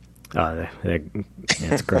 Oh,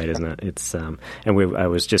 it's great, isn't it? It's and I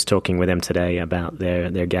was just talking with them today about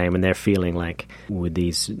their game, and they're feeling like with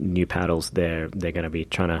these new paddles, they're going to be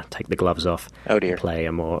trying to take the gloves off, and play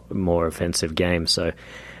a more offensive game. So,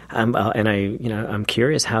 I'm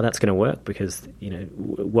curious how that's going to work, because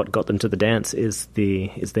what got them to the dance is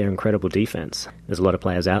their incredible defense. There's a lot of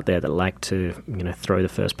players out there that like to throw the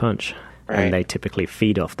first punch, and they typically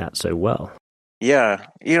feed off that so well. Yeah,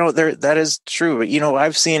 that is true. But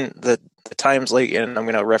I've seen the times late, and I'm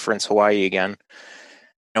going to reference Hawaii again.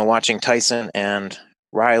 Watching Tyson and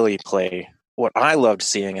Riley play, what I loved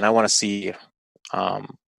seeing, and I want to see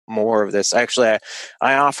more of this. Actually,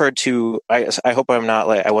 I offered to. I hope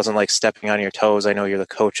I wasn't stepping on your toes. I know you're the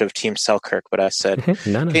coach of Team Selkirk, but I said,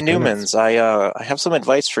 no, "Hey Newmans, I have some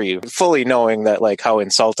advice for you." Fully knowing that how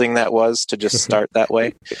insulting that was to just start that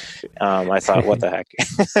way. I thought, what the heck?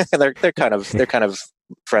 they're kind of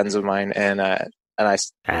friends of mine, and I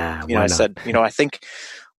said, I think.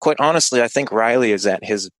 Quite honestly, I think Riley is at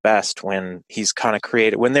his best when he's kind of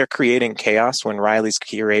when they're creating chaos, when Riley's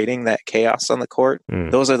curating that chaos on the court.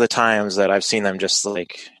 Those are the times that I've seen them just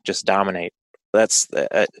dominate. That's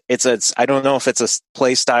I don't know if it's a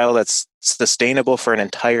play style that's sustainable for an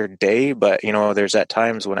entire day, but there's at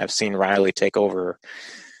times when I've seen Riley take over.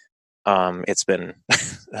 It's been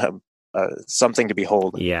something to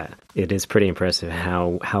behold. Yeah, it is pretty impressive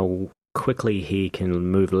how quickly he can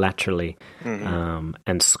move laterally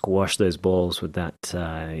and squash those balls with that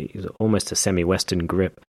almost a semi-Western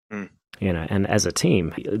grip. And as a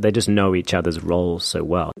team, they just know each other's roles so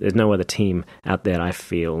well. There's no other team out there, I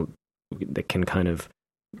feel, that can kind of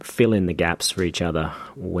fill in the gaps for each other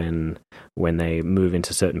when they move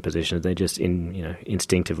into certain positions. They just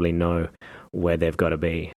instinctively know where they've got to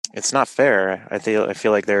be. It's not fair. I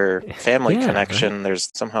feel like their family connection. Right? There's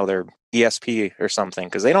somehow their ESP or something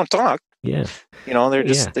because they don't talk. Yeah, they're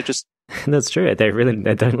just. That's true. They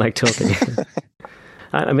don't like talking.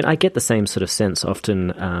 I mean, I get the same sort of sense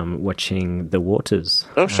often watching the Waters.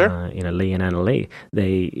 Oh, sure. Lee and Anna Lee.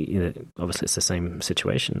 They, obviously, it's the same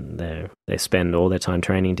situation. They spend all their time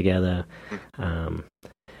training together,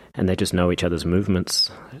 and they just know each other's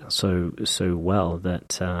movements so well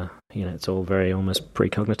that it's all very almost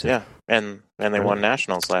precognitive. Yeah, and they won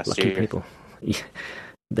nationals last year. Lucky people. Yeah.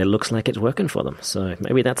 That looks like it's working for them. So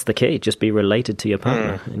maybe that's the key. Just be related to your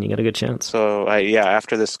partner, and you got a good chance. So,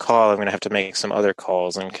 after this call, I'm going to have to make some other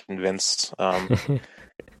calls and convince. I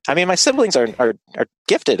mean, my siblings are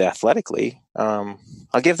gifted athletically. I'll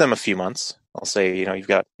give them a few months. I'll say,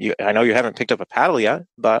 I know you haven't picked up a paddle yet,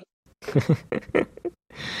 but I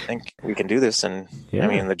think we can do this. And I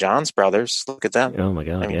mean, the Johns brothers, look at them. Oh my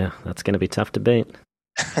God, that's going to be tough to beat.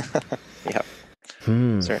 Yeah.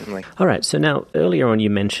 Certainly. All right. So now, earlier on,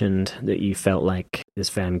 you mentioned that you felt like this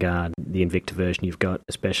Vanguard, the Invicta version you've got,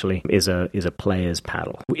 especially, is a player's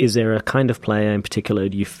paddle. Is there a kind of player in particular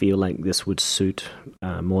do you feel like this would suit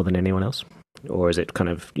more than anyone else, or is it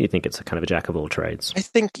you think it's a kind of a jack of all trades? I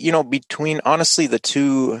think between honestly the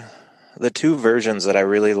two versions that I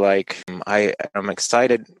really like, I'm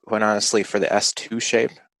excited quite honestly for the S2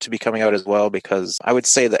 shape to be coming out as well, because I would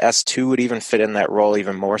say the S2 would even fit in that role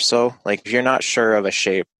even more so. Like if you're not sure of a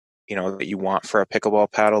shape, that you want for a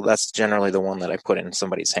pickleball paddle, that's generally the one that I put in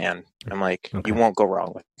somebody's hand. I'm like, You won't go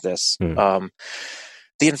wrong with this. The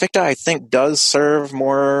Invicta, I think, does serve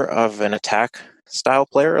more of an attack style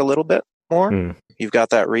player a little bit more. You've got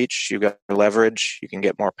that reach, you've got leverage, you can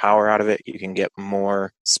get more power out of it, you can get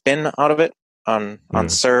more spin out of it on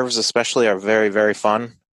serves, especially, are very, very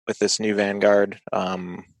fun with this new Vanguard.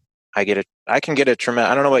 I can get a tremendous,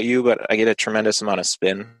 I don't know about you, but I get a tremendous amount of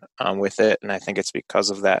spin with it. And I think it's because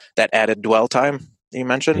of that added dwell time that you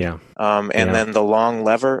mentioned. Yeah. Then the long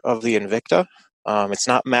lever of the Invicta. It's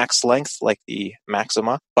not max length like the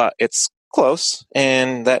Maxima, but it's close.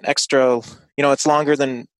 And that extra, it's longer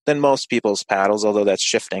than most people's paddles, although that's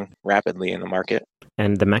shifting rapidly in the market.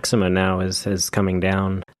 And the Maxima now is coming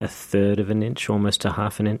down 1/3 of an inch, almost to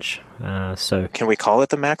 1/2 inch. So can we call it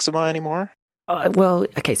the Maxima anymore? Well,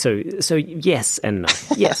 okay, so yes and no.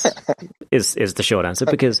 Yes is the short answer,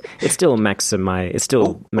 because it's still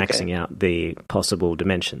maxing out the possible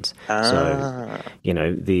dimensions. So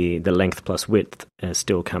the length plus width is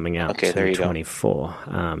still coming out to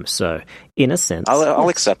 24. So in a sense, I'll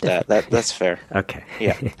accept that. That's fair. Okay.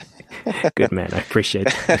 Yeah. Good man. I appreciate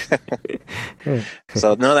that.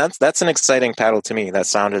 So no, that's an exciting paddle to me. That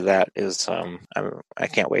sound of that is I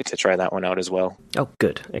can't wait to try that one out as well. Oh,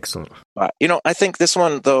 good, excellent. I think this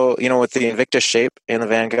one though, with the Invicta shape and the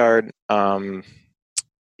Vanguard,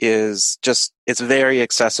 is just, it's very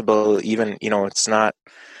accessible. Even it's not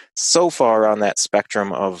so far on that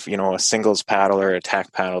spectrum of a singles paddle or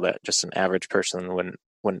attack paddle that just an average person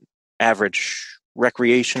wouldn't average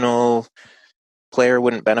recreational player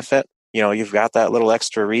wouldn't benefit. You've got that little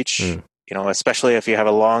extra reach, especially if you have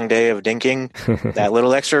a long day of dinking, that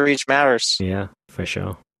little extra reach matters. Yeah, for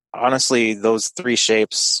sure. Honestly, those three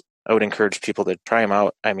shapes, I would encourage people to try them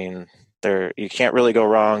out. I mean, you can't really go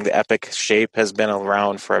wrong. The Epic shape has been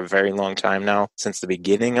around for a very long time now, since the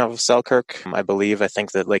beginning of Selkirk. I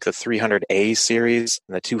think that like the 300A series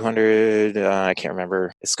and the 200, I can't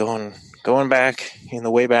remember. It's going back in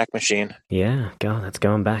the Wayback Machine. Yeah, God, that's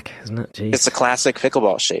going back, isn't it? Jeez. It's a classic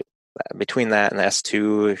pickleball shape. Between that and the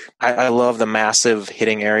S2, I love the massive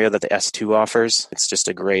hitting area that the S2 offers. It's just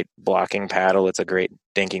a great blocking paddle. It's a great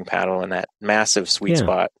dinking paddle, and that massive sweet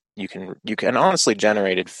spot. You can honestly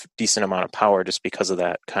generate a decent amount of power just because of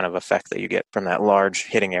that kind of effect that you get from that large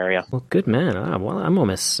hitting area. Well, good man. I'm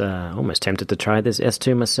almost tempted to try this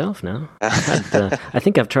S2 myself now. I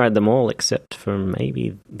think I've tried them all except for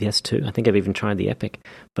maybe the S2. I think I've even tried the Epic,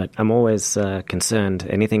 but I'm always concerned.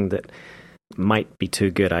 Anything that might be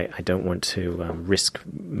too good, I don't want to risk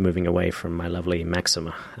moving away from my lovely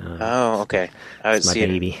Maxima. Okay. It's my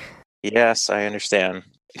baby. Yes, I understand.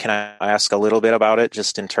 Can I ask a little bit about it,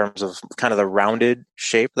 just in terms of kind of the rounded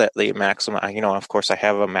shape that the Maxima? Of course, I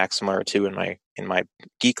have a Maxima or two in my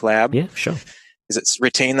Geek Lab. Yeah, sure. Does it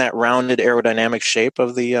retain that rounded aerodynamic shape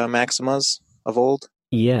of the Maximas of old?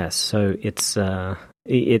 Yeah, so it's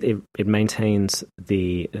it maintains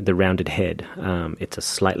the rounded head. It's a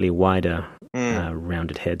slightly wider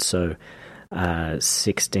rounded head, so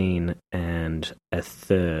 16 and a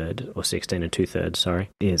third, or 16 and 2/3, sorry,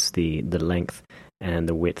 is the length, and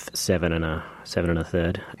the width 7 and a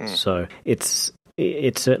third. So it's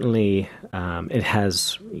certainly it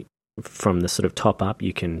has, from the sort of top up,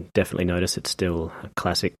 you can definitely notice it's still a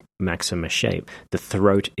classic Maxima shape. The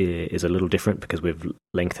throat is a little different because we've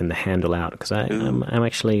lengthened the handle out, because I'm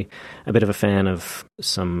actually a bit of a fan of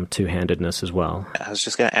some two-handedness as well. I was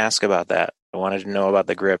just going to ask about that. I wanted to know about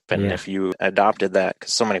the grip and if you adopted that,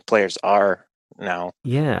 because so many players are now.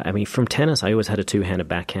 Yeah, I mean, from tennis, I always had a two-handed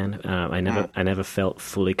backhand. I never felt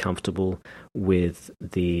fully comfortable with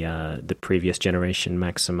the previous generation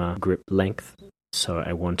Maxima grip length. So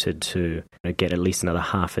I wanted to get at least another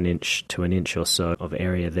half an inch to an inch or so of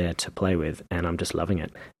area there to play with, and I'm just loving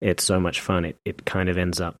it. It's so much fun. It kind of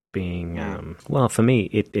ends up being, well, for me,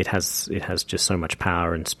 it has just so much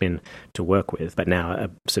power and spin to work with, but now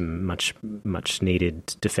some much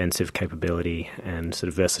needed defensive capability and sort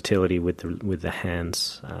of versatility with the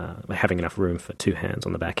hands, having enough room for two hands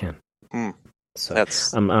on the backhand. So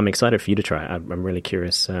I'm excited for you to try it. I'm really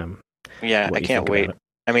curious. I can't wait.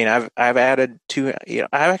 I mean, I've added two. I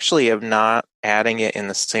actually am not adding it in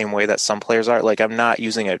the same way that some players are. Like, I'm not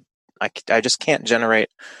using it. I just can't generate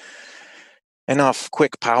enough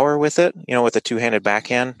quick power with it. With a two-handed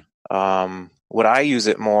backhand. What I use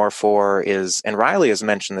it more for is, and Riley has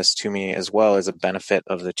mentioned this to me as well, as a benefit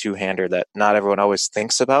of the two-hander that not everyone always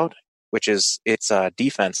thinks about, which is its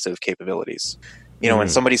defensive capabilities. When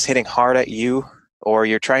somebody's hitting hard at you, or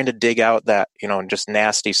you're trying to dig out that, just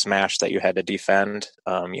nasty smash that you had to defend,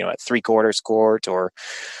 at 3/4 court or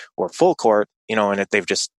full court, and if they've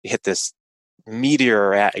just hit this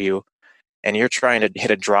meteor at you and you're trying to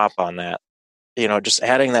hit a drop on that, just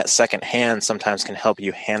adding that second hand sometimes can help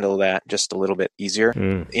you handle that just a little bit easier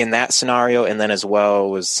in that scenario. And then as well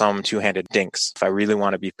with some two-handed dinks. If I really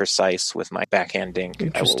want to be precise with my backhand dink,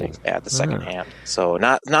 I will add the second hand. So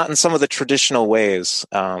not in some of the traditional ways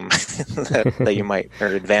that you might, or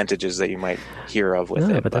advantages that you might hear of with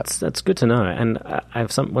it. But that's good to know. And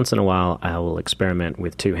I've once in a while I will experiment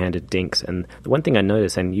with two-handed dinks. And the one thing I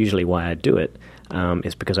notice, and usually why I do it,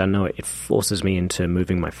 is because I know it forces me into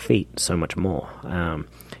moving my feet so much more.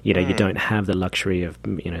 You don't have the luxury of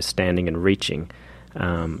standing and reaching,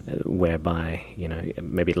 whereby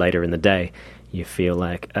maybe later in the day you feel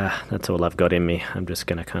like that's all I've got in me. I'm just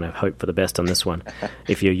going to kind of hope for the best on this one.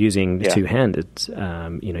 If you're using two-handed,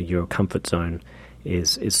 your comfort zone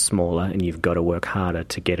is smaller, and you've got to work harder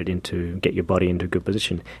to get your body into a good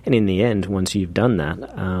position. And in the end, once you've done that,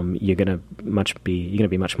 you're going to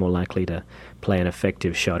be much more likely to play an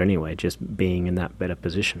effective shot anyway, just being in that better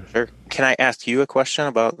position. Sure. Can I ask you a question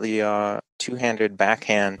about the two-handed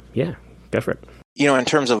backhand? Yeah, go for it. In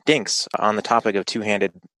terms of dinks, on the topic of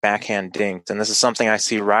two-handed backhand dinks, and this is something I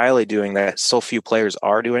see Riley doing that so few players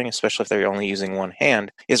are doing, especially if they're only using one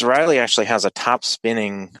hand, is Riley actually has a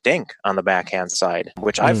top-spinning dink on the backhand side,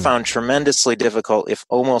 which I've found tremendously difficult, if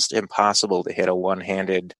almost impossible, to hit a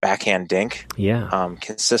one-handed backhand dink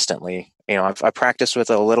consistently. I've practiced with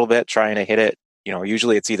it a little bit, trying to hit it.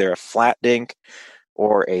 Usually it's either a flat dink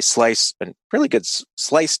or a really good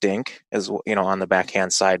slice dink, as on the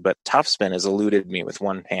backhand side, but topspin has eluded me with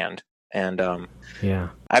one hand. And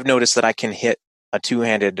I've noticed that I can hit a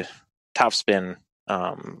two-handed topspin.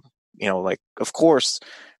 Of course,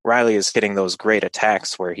 Riley is hitting those great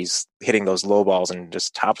attacks where he's hitting those low balls and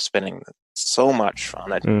just top-spinning so much on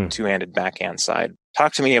that two-handed backhand side.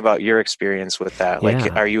 Talk to me about your experience with that.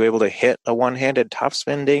 Are you able to hit a one-handed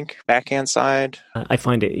topspin dink backhand side? I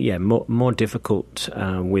find it, more difficult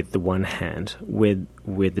with the one hand. With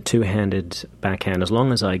the two-handed backhand, as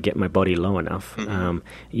long as I get my body low enough,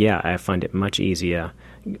 I find it much easier,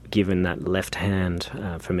 given that left hand,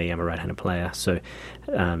 for me, I'm a right-handed player, so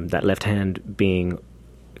that left hand being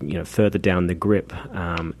further down the grip,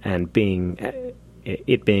 and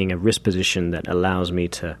being a wrist position that allows me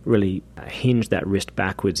to really hinge that wrist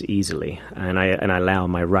backwards easily, and I allow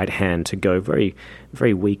my right hand to go very,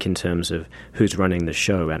 very weak in terms of who's running the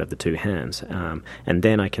show out of the two hands, and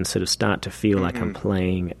then I can sort of start to feel like I'm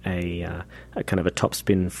playing a kind of a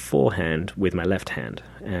topspin forehand with my left hand,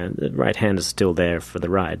 and the right hand is still there for the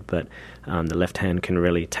ride, but the left hand can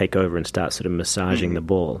really take over and start sort of massaging the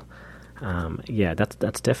ball.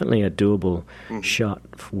 That's definitely a doable shot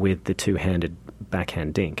with the two-handed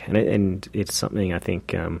backhand dink, and it's something I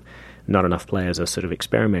think not enough players are sort of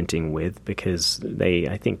experimenting with, because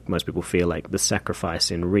I think most people feel like the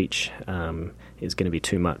sacrifice in reach is going to be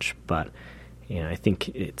too much. But I think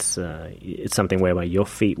it's something whereby your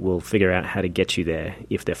feet will figure out how to get you there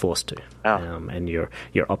if they're forced to, and your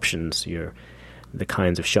options, the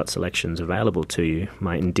kinds of shot selections available to you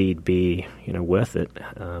might indeed be worth it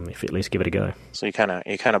if you at least give it a go. So you kind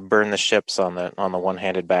of burn the ships on the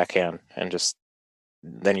one-handed backhand, and just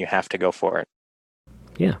then you have to go for it.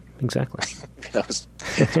 Yeah, exactly. That was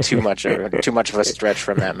too much of a stretch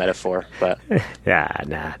from that metaphor, but nah,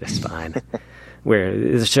 that's fine.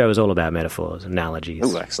 The show is all about metaphors,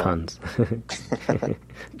 analogies, puns.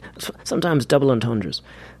 Sometimes double entendres.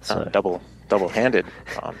 So. Double-handed.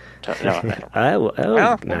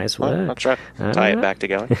 Nice work. I'll try to tie it back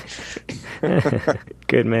together.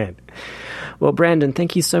 Good man. Well, Brandon,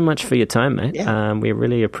 thank you so much for your time, mate. Yeah. We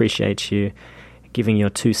really appreciate you giving your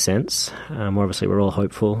 2 cents. Obviously, we're all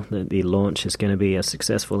hopeful that the launch is going to be as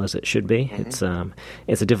successful as it should be. Mm-hmm.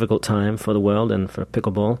 It's a difficult time for the world and for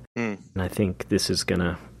pickleball. And I think this is going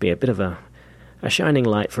to be a bit of a shining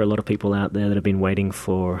light for a lot of people out there that have been waiting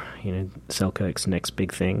for Selkirk's next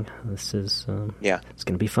big thing. This is it's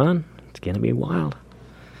going to be fun. It's going to be wild.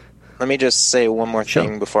 Let me just say one more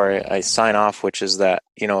thing before I sign off, which is that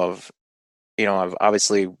I've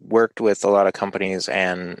obviously worked with a lot of companies,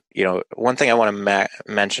 and one thing I want to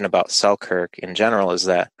mention about Selkirk in general is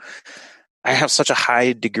that I have such a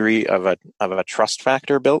high degree of a trust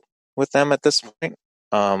factor built with them at this point,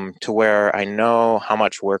 to where I know how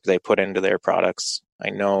much work they put into their products.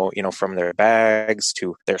 I know, from their bags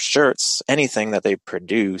to their shirts, anything that they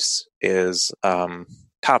produce is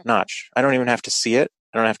top notch. I don't even have to see it.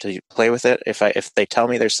 I don't have to play with it. If they tell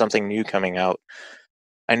me there's something new coming out,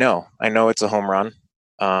 I know it's a home run,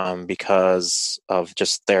 because of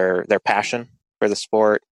just their passion for the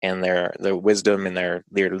sport and their wisdom and their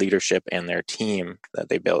leadership and their team that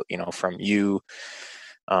they built. From you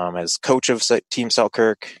as coach of Team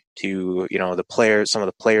Selkirk to the players, some of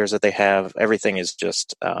the players that they have, everything is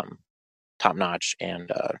just top notch.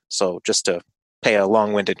 And so just to pay a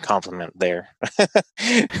long-winded compliment there,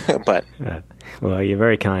 but well, you're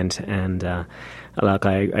very kind, and I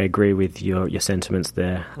agree with your sentiments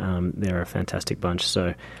there. They're a fantastic bunch.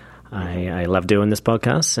 So I love doing this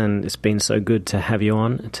podcast, and it's been so good to have you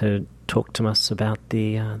on to talk to us about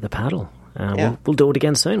the paddle. We'll do it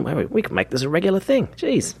again soon. We can make this a regular thing.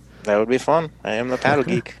 Jeez. That would be fun. I am the paddle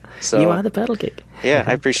geek. So you are the paddle geek. Yeah,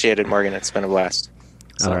 I appreciate it, Morgan. It's been a blast.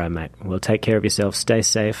 So. All right, mate. Well, take care of yourself. Stay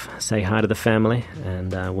safe. Say hi to the family,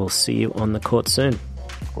 and we'll see you on the court soon.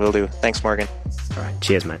 Will do. Thanks, Morgan. All right.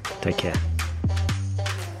 Cheers, mate. Take care.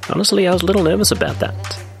 Honestly, I was a little nervous about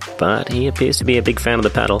that, but he appears to be a big fan of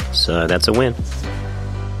the paddle, so that's a win.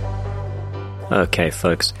 Okay,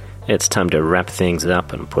 folks, it's time to wrap things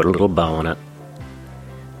up and put a little bow on it.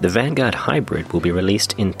 The Vanguard Hybrid will be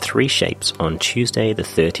released in 3 shapes on Tuesday, the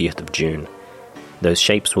 30th of June. Those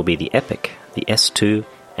shapes will be the Epic, the S2,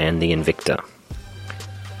 and the Invicta.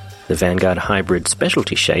 The Vanguard Hybrid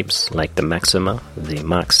specialty shapes, like the Maxima, the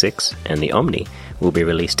Mark 6, and the Omni, will be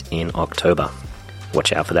released in October.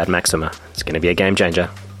 Watch out for that Maxima. It's going to be a game changer.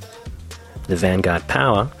 The Vanguard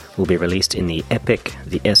Power will be released in the Epic,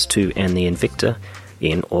 the S2, and the Invicta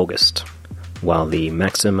in August, while the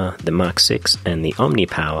Maxima, the Mark 6, and the Omni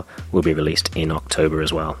Power will be released in October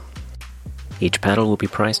as well. Each paddle will be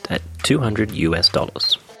priced at $200 US.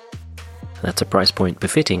 That's a price point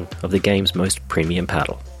befitting of the game's most premium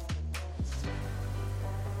paddle.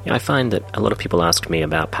 I find that a lot of people ask me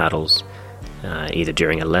about paddles, either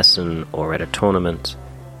during a lesson or at a tournament,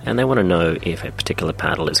 and they want to know if a particular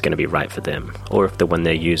paddle is going to be right for them, or if the one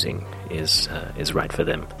they're using is right for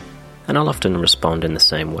them. And I'll often respond in the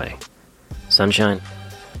same way. Sunshine,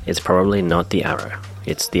 it's probably not the Arrow,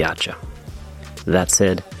 it's the Archer. That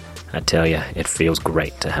said, I tell you, it feels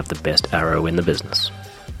great to have the best arrow in the business.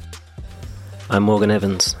 I'm Morgan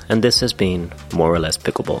Evans, and this has been More or Less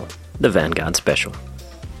Pickleball, the Vanguard Special.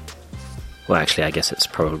 Well, actually, I guess it's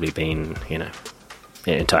probably been,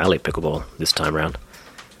 entirely pickleball this time round.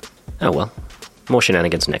 Oh well, more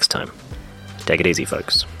shenanigans next time. Take it easy,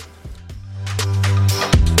 folks.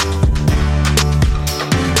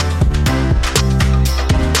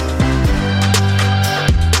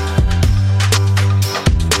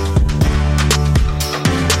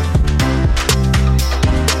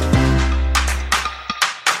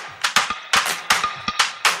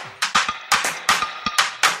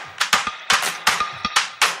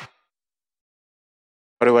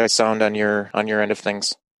 How do I sound on your end of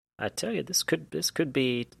things? I tell you, this could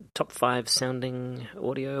be top 5 sounding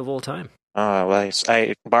audio of all time. Well,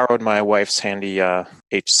 I borrowed my wife's handy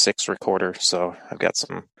H6 recorder, so I've got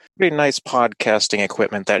some pretty nice podcasting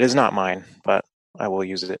equipment that is not mine, but I will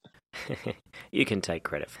use it. You can take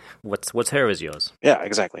credit. What's her is yours. Yeah,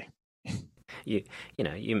 exactly. you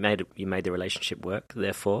made the relationship work.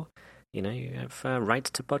 Therefore, you have rights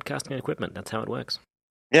to podcasting equipment. That's how it works.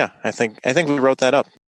 Yeah, I think we wrote that up.